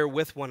to bear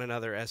with one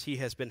another as he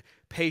has been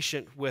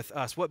patient with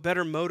us. What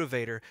better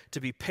motivator to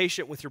be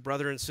patient with your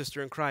brother and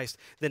sister in Christ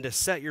than to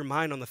set your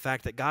mind on the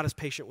fact that God is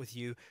patient with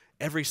you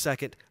every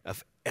second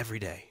of every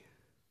day?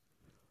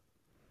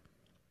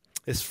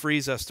 This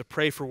frees us to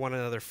pray for one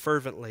another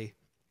fervently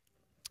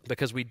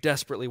because we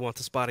desperately want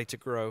this body to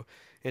grow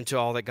into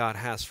all that God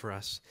has for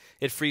us.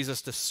 It frees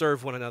us to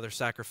serve one another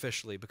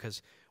sacrificially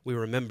because we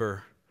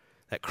remember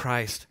that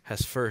Christ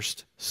has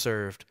first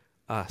served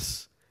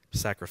us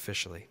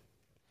sacrificially.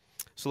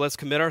 So let's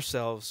commit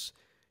ourselves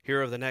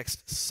here over the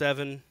next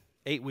 7-8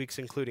 weeks,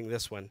 including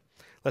this one.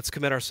 Let's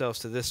commit ourselves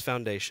to this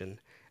foundation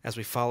as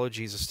we follow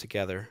Jesus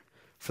together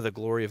for the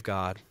glory of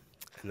God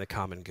and the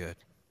common good.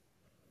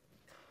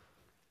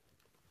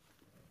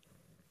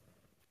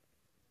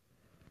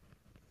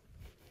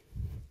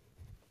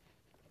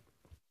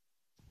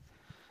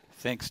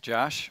 Thanks,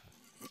 Josh.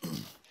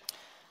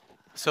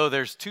 So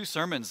there's 2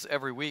 sermons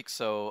every week,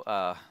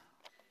 so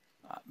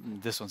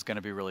this one's going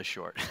to be really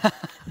short.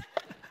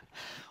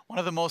 One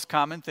of the most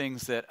common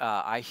things that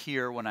I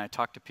hear when I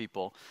talk to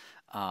people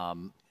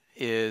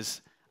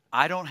is,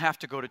 I don't have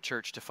to go to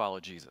church to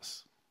follow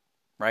Jesus,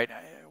 right?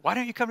 Why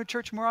don't you come to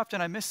church more often?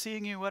 I miss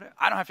seeing you.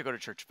 I don't have to go to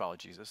church to follow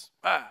Jesus.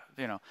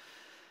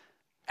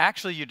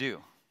 Actually, you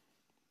do.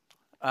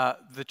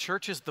 The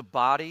church is the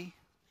body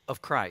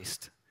of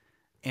Christ.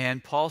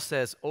 And Paul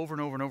says over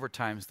and over and over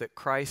times that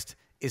Christ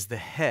is the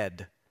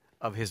head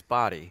of his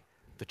body,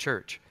 the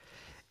church.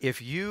 If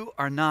you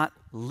are not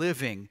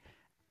living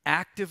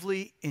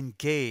actively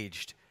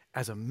engaged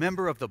as a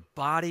member of the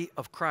body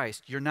of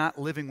Christ, you're not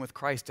living with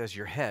Christ as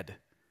your head.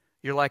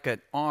 You're like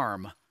an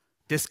arm,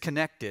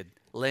 disconnected,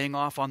 laying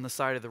off on the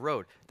side of the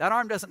road. That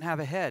arm doesn't have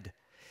a head.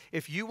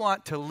 If you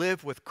want to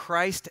live with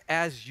Christ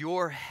as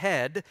your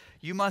head,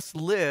 you must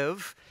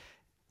live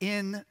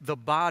in the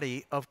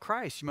body of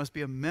Christ. You must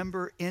be a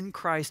member in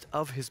Christ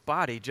of his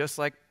body, just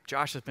like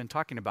Josh has been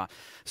talking about.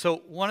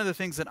 So one of the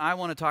things that I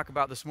want to talk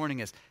about this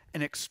morning is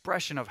an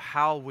expression of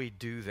how we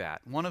do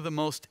that. One of the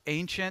most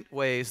ancient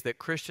ways that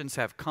Christians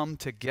have come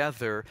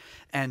together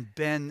and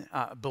been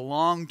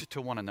belonged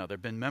to one another,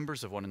 been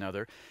members of one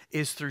another,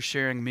 is through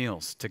sharing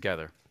meals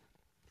together.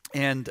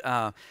 And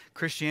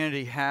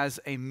Christianity has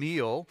a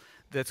meal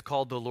that's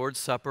called the Lord's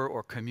Supper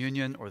or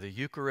communion or the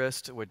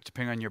Eucharist,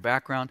 depending on your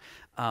background.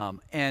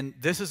 And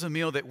this is a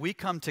meal that we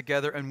come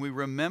together and we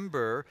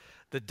remember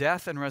the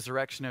death and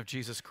resurrection of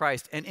Jesus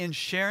Christ. And in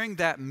sharing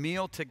that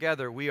meal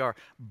together, we are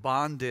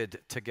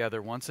bonded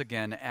together once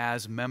again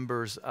as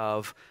members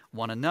of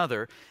one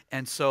another.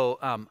 And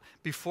so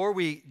before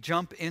we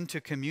jump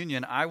into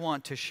communion, I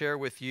want to share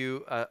with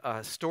you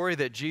a story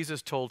that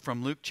Jesus told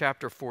from Luke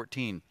chapter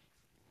 14.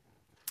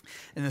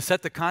 And to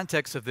set the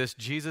context of this,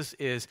 Jesus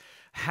is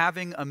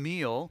having a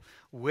meal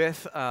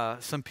with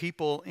some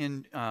people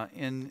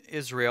in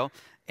Israel,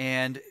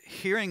 and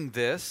hearing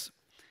this,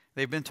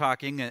 they've been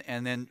talking,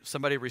 and then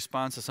somebody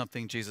responds to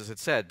something Jesus had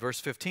said. Verse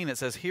 15, it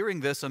says,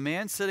 "Hearing this, a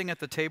man sitting at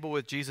the table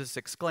with Jesus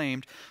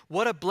exclaimed,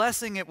 'What a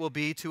blessing it will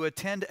be to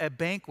attend a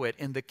banquet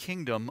in the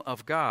kingdom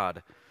of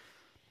God.'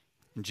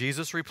 And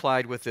Jesus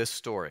replied with this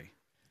story.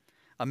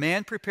 A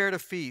man prepared a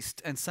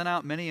feast and sent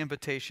out many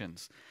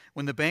invitations.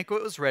 When the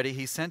banquet was ready,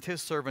 he sent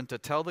his servant to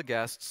tell the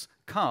guests,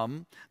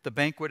 'Come, the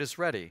banquet is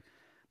ready.'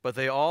 But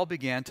they all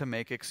began to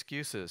make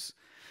excuses.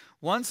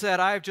 One said,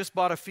 'I have just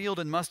bought a field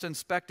and must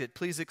inspect it.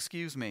 Please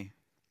excuse me.'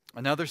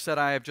 Another said,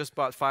 'I have just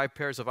bought 5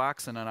 pairs of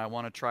oxen and I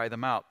want to try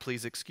them out.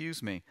 Please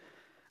excuse me.'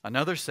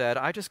 Another said,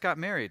 'I just got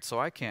married, so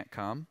I can't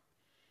come.'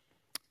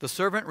 The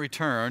servant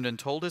returned and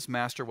told his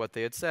master what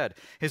they had said.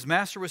 His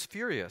master was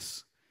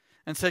furious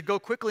and said, 'Go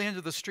quickly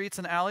into the streets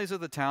and alleys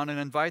of the town and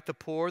invite the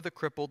poor, the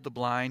crippled, the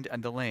blind,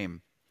 and the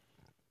lame.'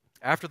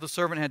 After the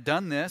servant had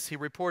done this, he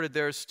reported,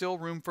 'There is still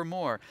room for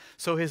more.'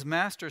 So his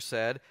master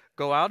said,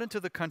 'Go out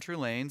into the country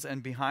lanes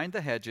and behind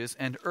the hedges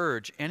and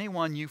urge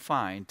anyone you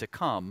find to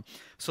come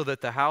so that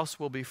the house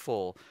will be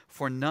full.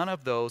 For none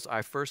of those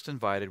I first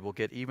invited will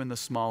get even the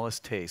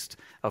smallest taste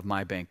of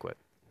my banquet.'"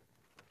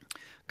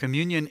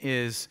 Communion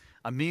is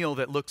a meal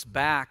that looks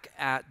back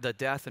at the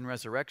death and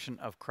resurrection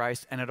of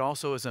Christ, and it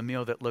also is a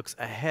meal that looks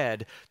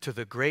ahead to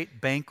the great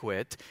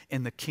banquet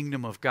in the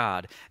kingdom of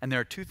God. And there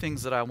are two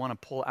things that I want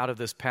to pull out of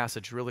this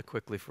passage really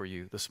quickly for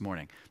you this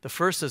morning. The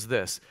first is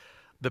this: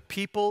 the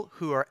people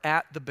who are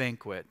at the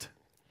banquet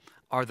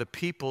are the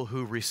people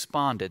who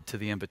responded to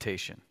the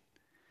invitation.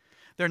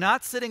 They're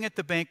not sitting at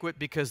the banquet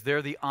because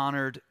they're the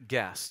honored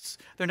guests.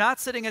 They're not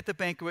sitting at the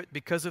banquet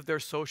because of their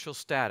social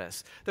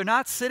status. They're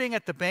not sitting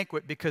at the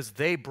banquet because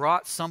they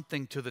brought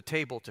something to the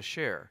table to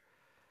share.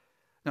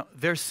 No,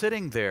 they're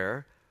sitting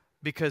there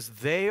because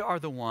they are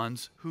the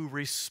ones who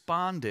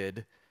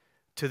responded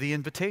to the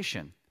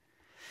invitation.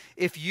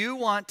 If you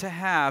want to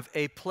have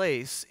a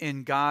place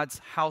in God's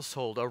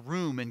household, a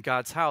room in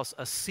God's house,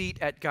 a seat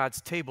at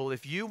God's table,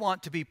 if you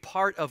want to be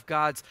part of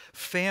God's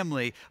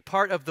family,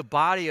 part of the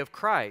body of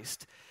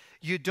Christ,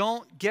 you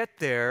don't get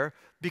there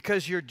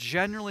because you're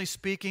generally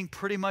speaking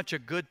pretty much a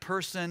good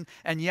person.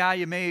 And yeah,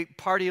 you may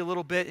party a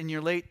little bit in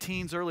your late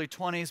teens, early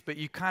 20s, but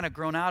you've kind of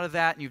grown out of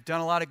that and you've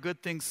done a lot of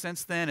good things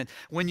since then. And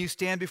when you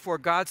stand before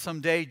God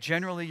someday,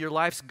 generally your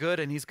life's good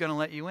and He's going to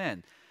let you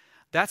in.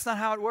 That's not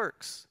how it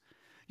works.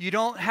 You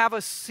don't have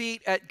a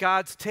seat at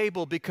God's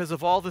table because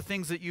of all the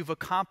things that you've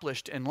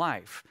accomplished in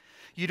life.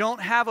 You don't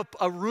have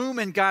a room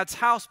in God's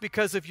house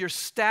because of your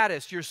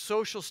status, your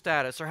social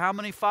status, or how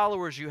many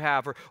followers you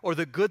have, or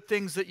the good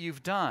things that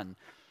you've done.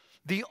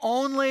 The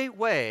only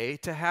way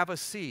to have a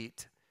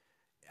seat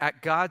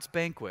at God's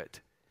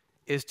banquet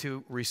is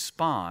to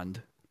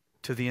respond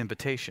to the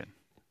invitation.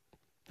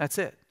 That's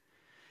it.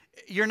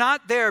 You're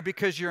not there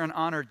because you're an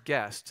honored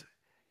guest.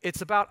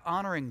 It's about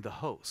honoring the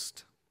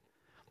host.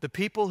 The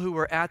people who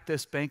were at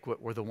this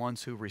banquet were the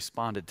ones who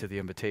responded to the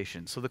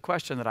invitation. So the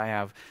question that I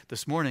have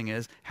this morning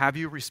is, have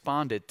you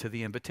responded to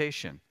the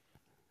invitation?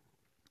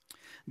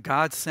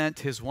 God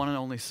sent His one and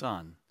only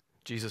Son,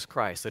 Jesus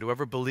Christ, that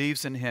whoever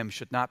believes in Him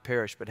should not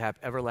perish but have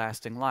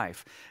everlasting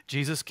life.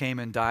 Jesus came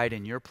and died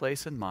in your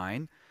place and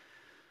mine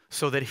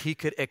so that He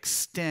could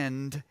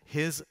extend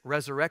His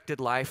resurrected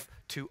life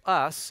to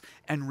us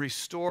and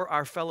restore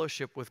our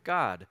fellowship with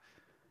God.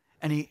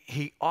 And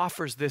he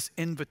offers this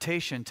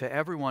invitation to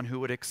everyone who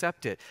would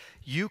accept it.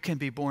 You can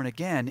be born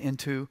again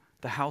into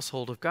the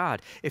household of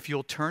God. If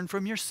you'll turn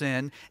from your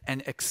sin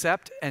and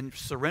accept and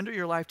surrender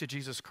your life to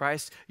Jesus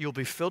Christ, you'll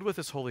be filled with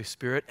His Holy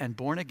Spirit and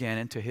born again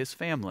into His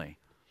family.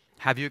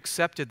 Have you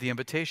accepted the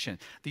invitation?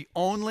 The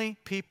only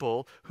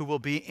people who will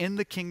be in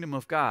the kingdom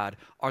of God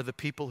are the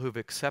people who've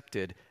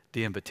accepted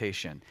the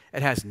invitation.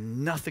 It has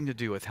nothing to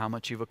do with how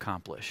much you've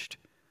accomplished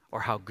or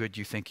how good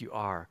you think you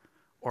are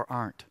or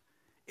aren't.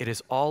 It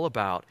is all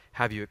about,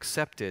 have you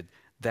accepted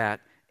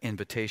that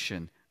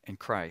invitation in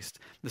Christ?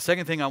 The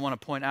second thing I want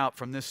to point out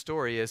from this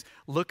story is,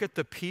 look at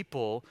the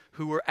people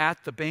who were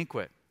at the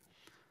banquet.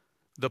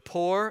 The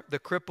poor, the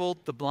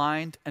crippled, the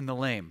blind, and the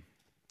lame.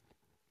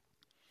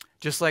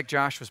 Just like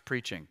Josh was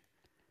preaching,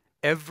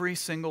 every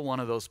single one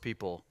of those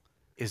people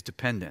is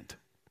dependent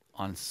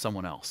on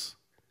someone else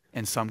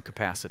in some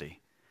capacity.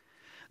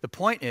 The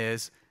point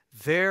is,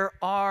 there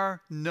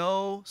are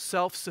no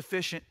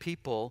self-sufficient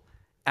people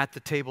at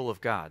the table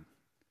of God.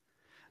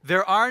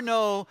 There are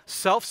no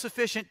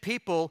self-sufficient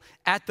people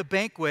at the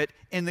banquet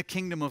in the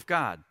kingdom of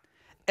God.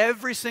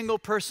 Every single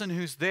person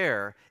who's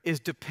there is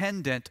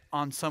dependent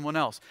on someone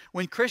else.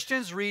 When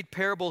Christians read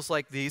parables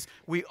like these,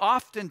 we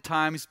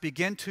oftentimes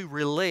begin to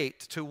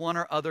relate to one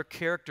or other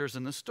characters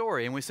in the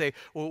story. And we say,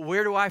 well,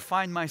 where do I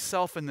find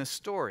myself in this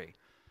story?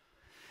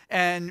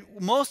 And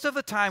most of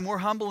the time, we're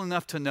humble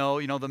enough to know,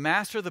 the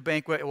master of the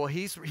banquet, well,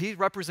 he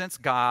represents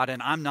God,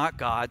 and I'm not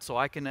God, so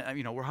I can,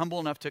 we're humble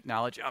enough to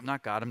acknowledge, I'm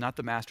not God, I'm not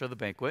the master of the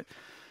banquet.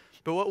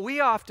 But what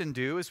we often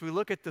do is we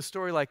look at the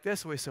story like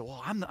this, and we say,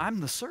 well, I'm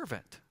the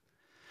servant.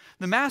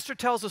 The master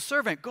tells the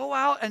servant, go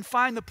out and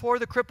find the poor,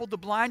 the crippled, the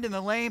blind, and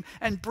the lame,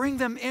 and bring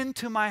them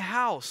into my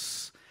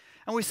house.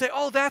 And we say,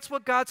 oh, that's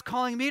what God's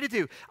calling me to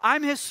do.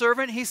 I'm His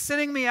servant. He's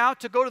sending me out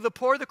to go to the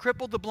poor, the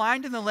crippled, the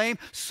blind, and the lame.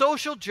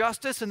 Social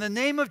justice. In the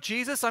name of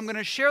Jesus, I'm going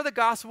to share the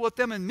gospel with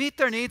them and meet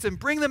their needs and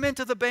bring them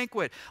into the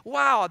banquet.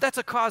 Wow, that's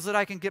a cause that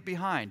I can get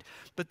behind.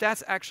 But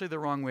that's actually the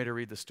wrong way to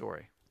read the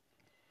story.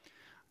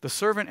 The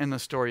servant in the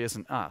story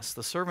isn't us.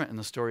 The servant in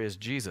the story is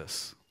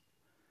Jesus.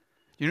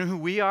 You know who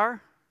we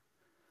are?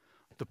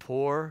 The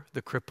poor,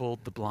 the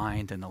crippled, the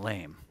blind, and the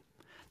lame.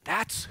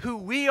 That's who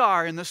we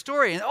are in the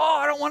story. And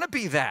I don't want to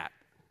be that.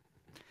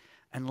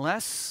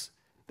 Unless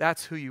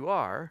that's who you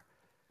are,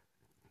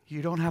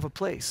 you don't have a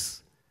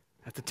place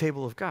at the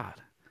table of God.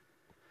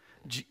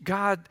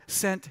 God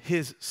sent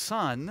His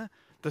Son,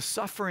 the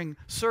suffering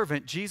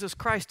servant, Jesus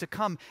Christ, to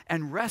come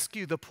and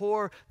rescue the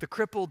poor, the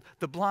crippled,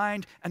 the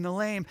blind, and the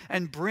lame,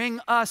 and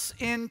bring us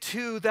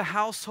into the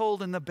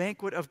household and the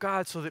banquet of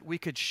God so that we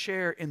could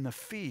share in the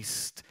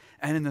feast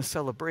and in the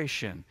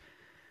celebration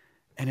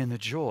and in the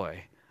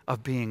joy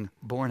of being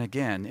born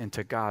again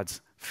into God's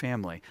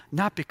family.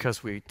 Not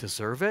because we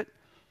deserve it,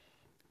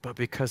 but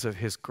because of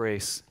his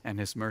grace and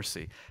his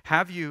mercy?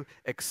 Have you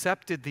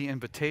accepted the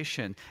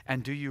invitation,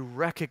 and do you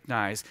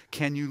recognize,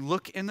 can you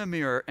look in the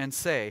mirror and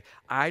say,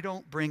 I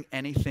don't bring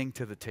anything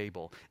to the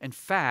table. In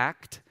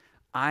fact,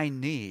 I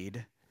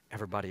need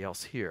everybody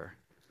else here,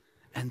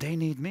 and they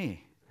need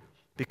me,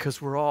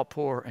 because we're all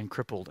poor and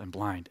crippled and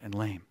blind and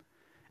lame.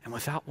 And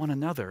without one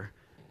another,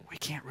 we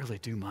can't really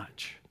do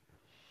much.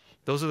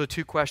 Those are the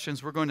two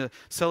questions. We're going to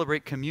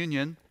celebrate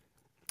communion,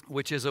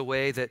 which is a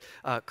way that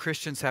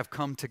Christians have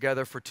come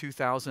together for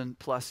 2,000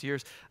 plus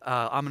years.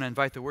 I'm going to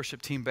invite the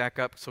worship team back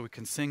up so we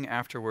can sing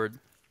afterward.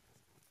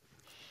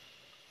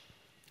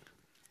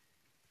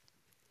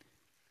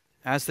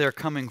 As they're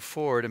coming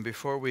forward, and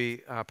before we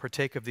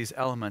partake of these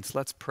elements,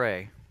 let's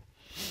pray.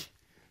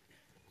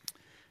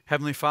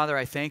 Heavenly Father,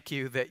 I thank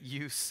you that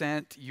you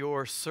sent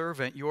your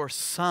servant, your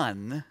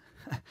Son,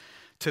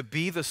 to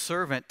be the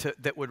servant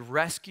that would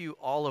rescue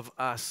all of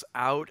us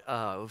out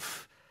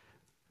of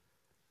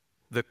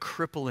the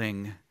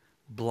crippling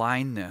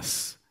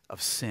blindness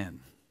of sin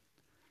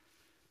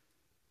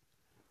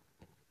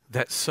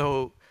that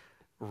so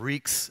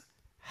wreaks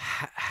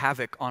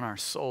havoc on our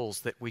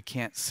souls that we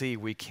can't see,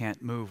 we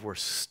can't move, we're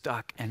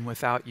stuck. And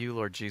without you,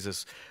 Lord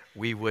Jesus,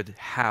 we would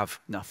have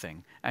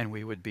nothing and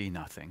we would be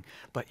nothing.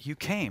 But you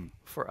came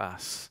for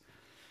us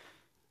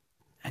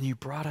and you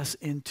brought us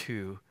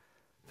into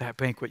that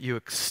banquet. You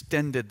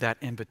extended that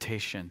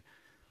invitation.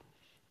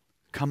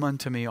 Come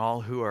unto me,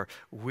 all who are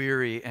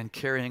weary and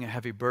carrying a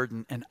heavy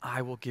burden, and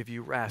I will give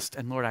you rest.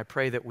 And Lord, I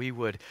pray that we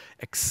would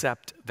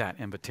accept that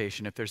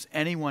invitation. If there's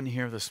anyone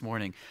here this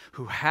morning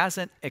who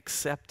hasn't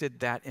accepted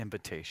that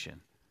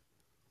invitation,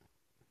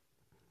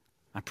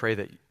 I pray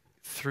that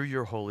through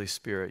your Holy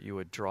Spirit, you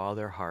would draw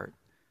their heart,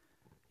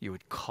 you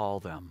would call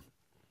them,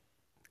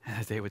 and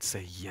that they would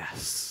say,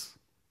 yes,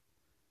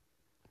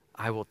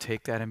 I will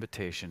take that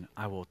invitation.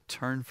 I will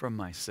turn from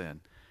my sin.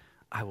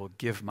 I will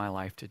give my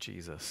life to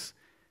Jesus.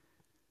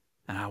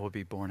 And I will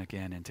be born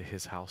again into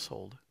his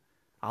household.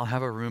 I'll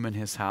have a room in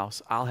his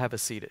house. I'll have a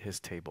seat at his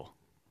table.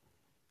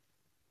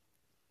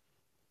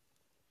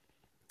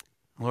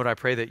 Lord, I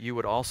pray that you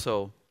would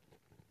also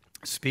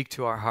speak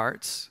to our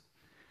hearts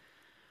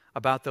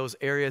about those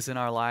areas in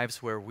our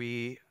lives where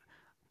we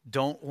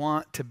don't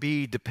want to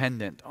be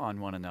dependent on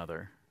one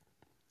another,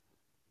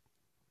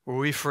 where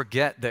we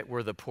forget that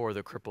we're the poor,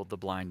 the crippled, the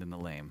blind, and the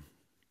lame.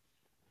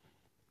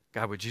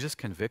 God, would you just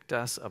convict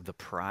us of the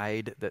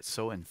pride that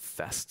so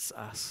infests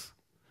us?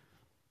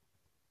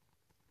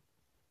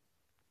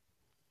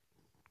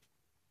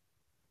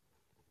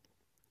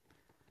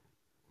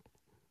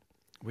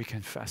 We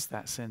confess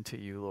that sin to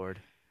you, Lord,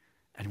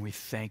 and we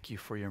thank you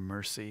for your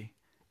mercy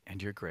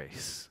and your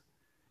grace.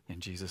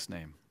 In Jesus'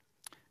 name,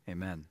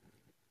 amen.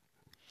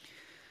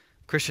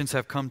 Christians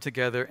have come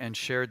together and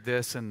shared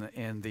this.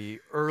 In the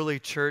early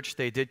church,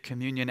 they did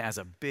communion as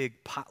a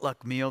big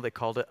potluck meal. They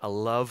called it a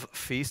love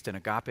feast, an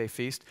agape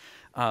feast.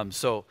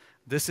 So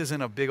this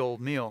isn't a big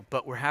old meal,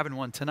 but we're having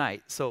one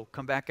tonight. So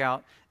come back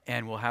out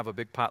and we'll have a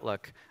big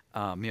potluck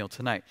meal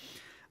tonight.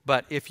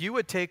 But if you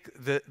would take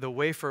the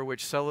wafer,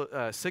 which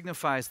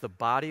signifies the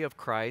body of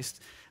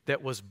Christ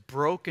that was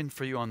broken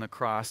for you on the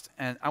cross,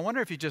 and I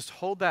wonder if you just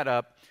hold that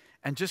up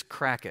and just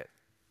crack it.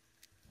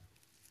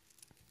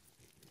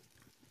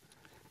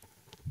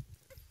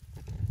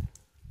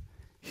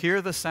 Hear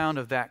the sound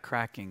of that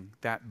cracking,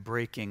 that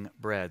breaking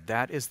bread.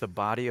 That is the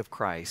body of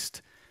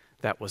Christ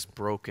that was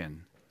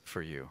broken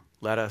for you.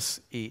 Let us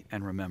eat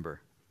and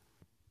remember.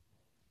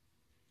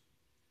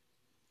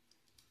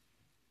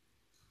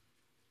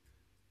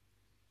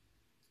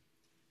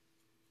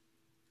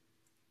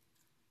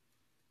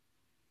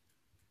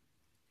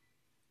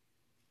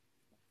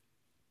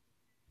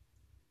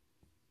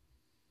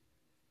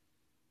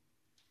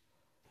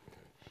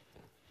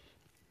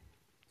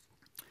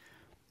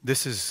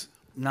 This is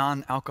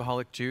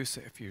non-alcoholic juice.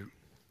 If you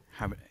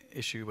have an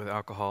issue with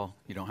alcohol,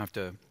 you don't have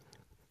to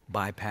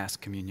bypass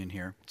communion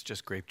here. It's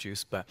just grape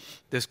juice. But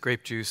this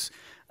grape juice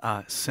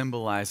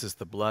symbolizes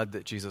the blood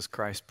that Jesus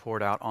Christ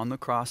poured out on the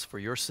cross for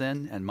your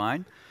sin and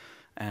mine.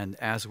 And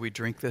as we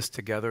drink this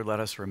together, let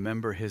us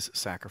remember his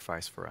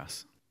sacrifice for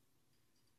us.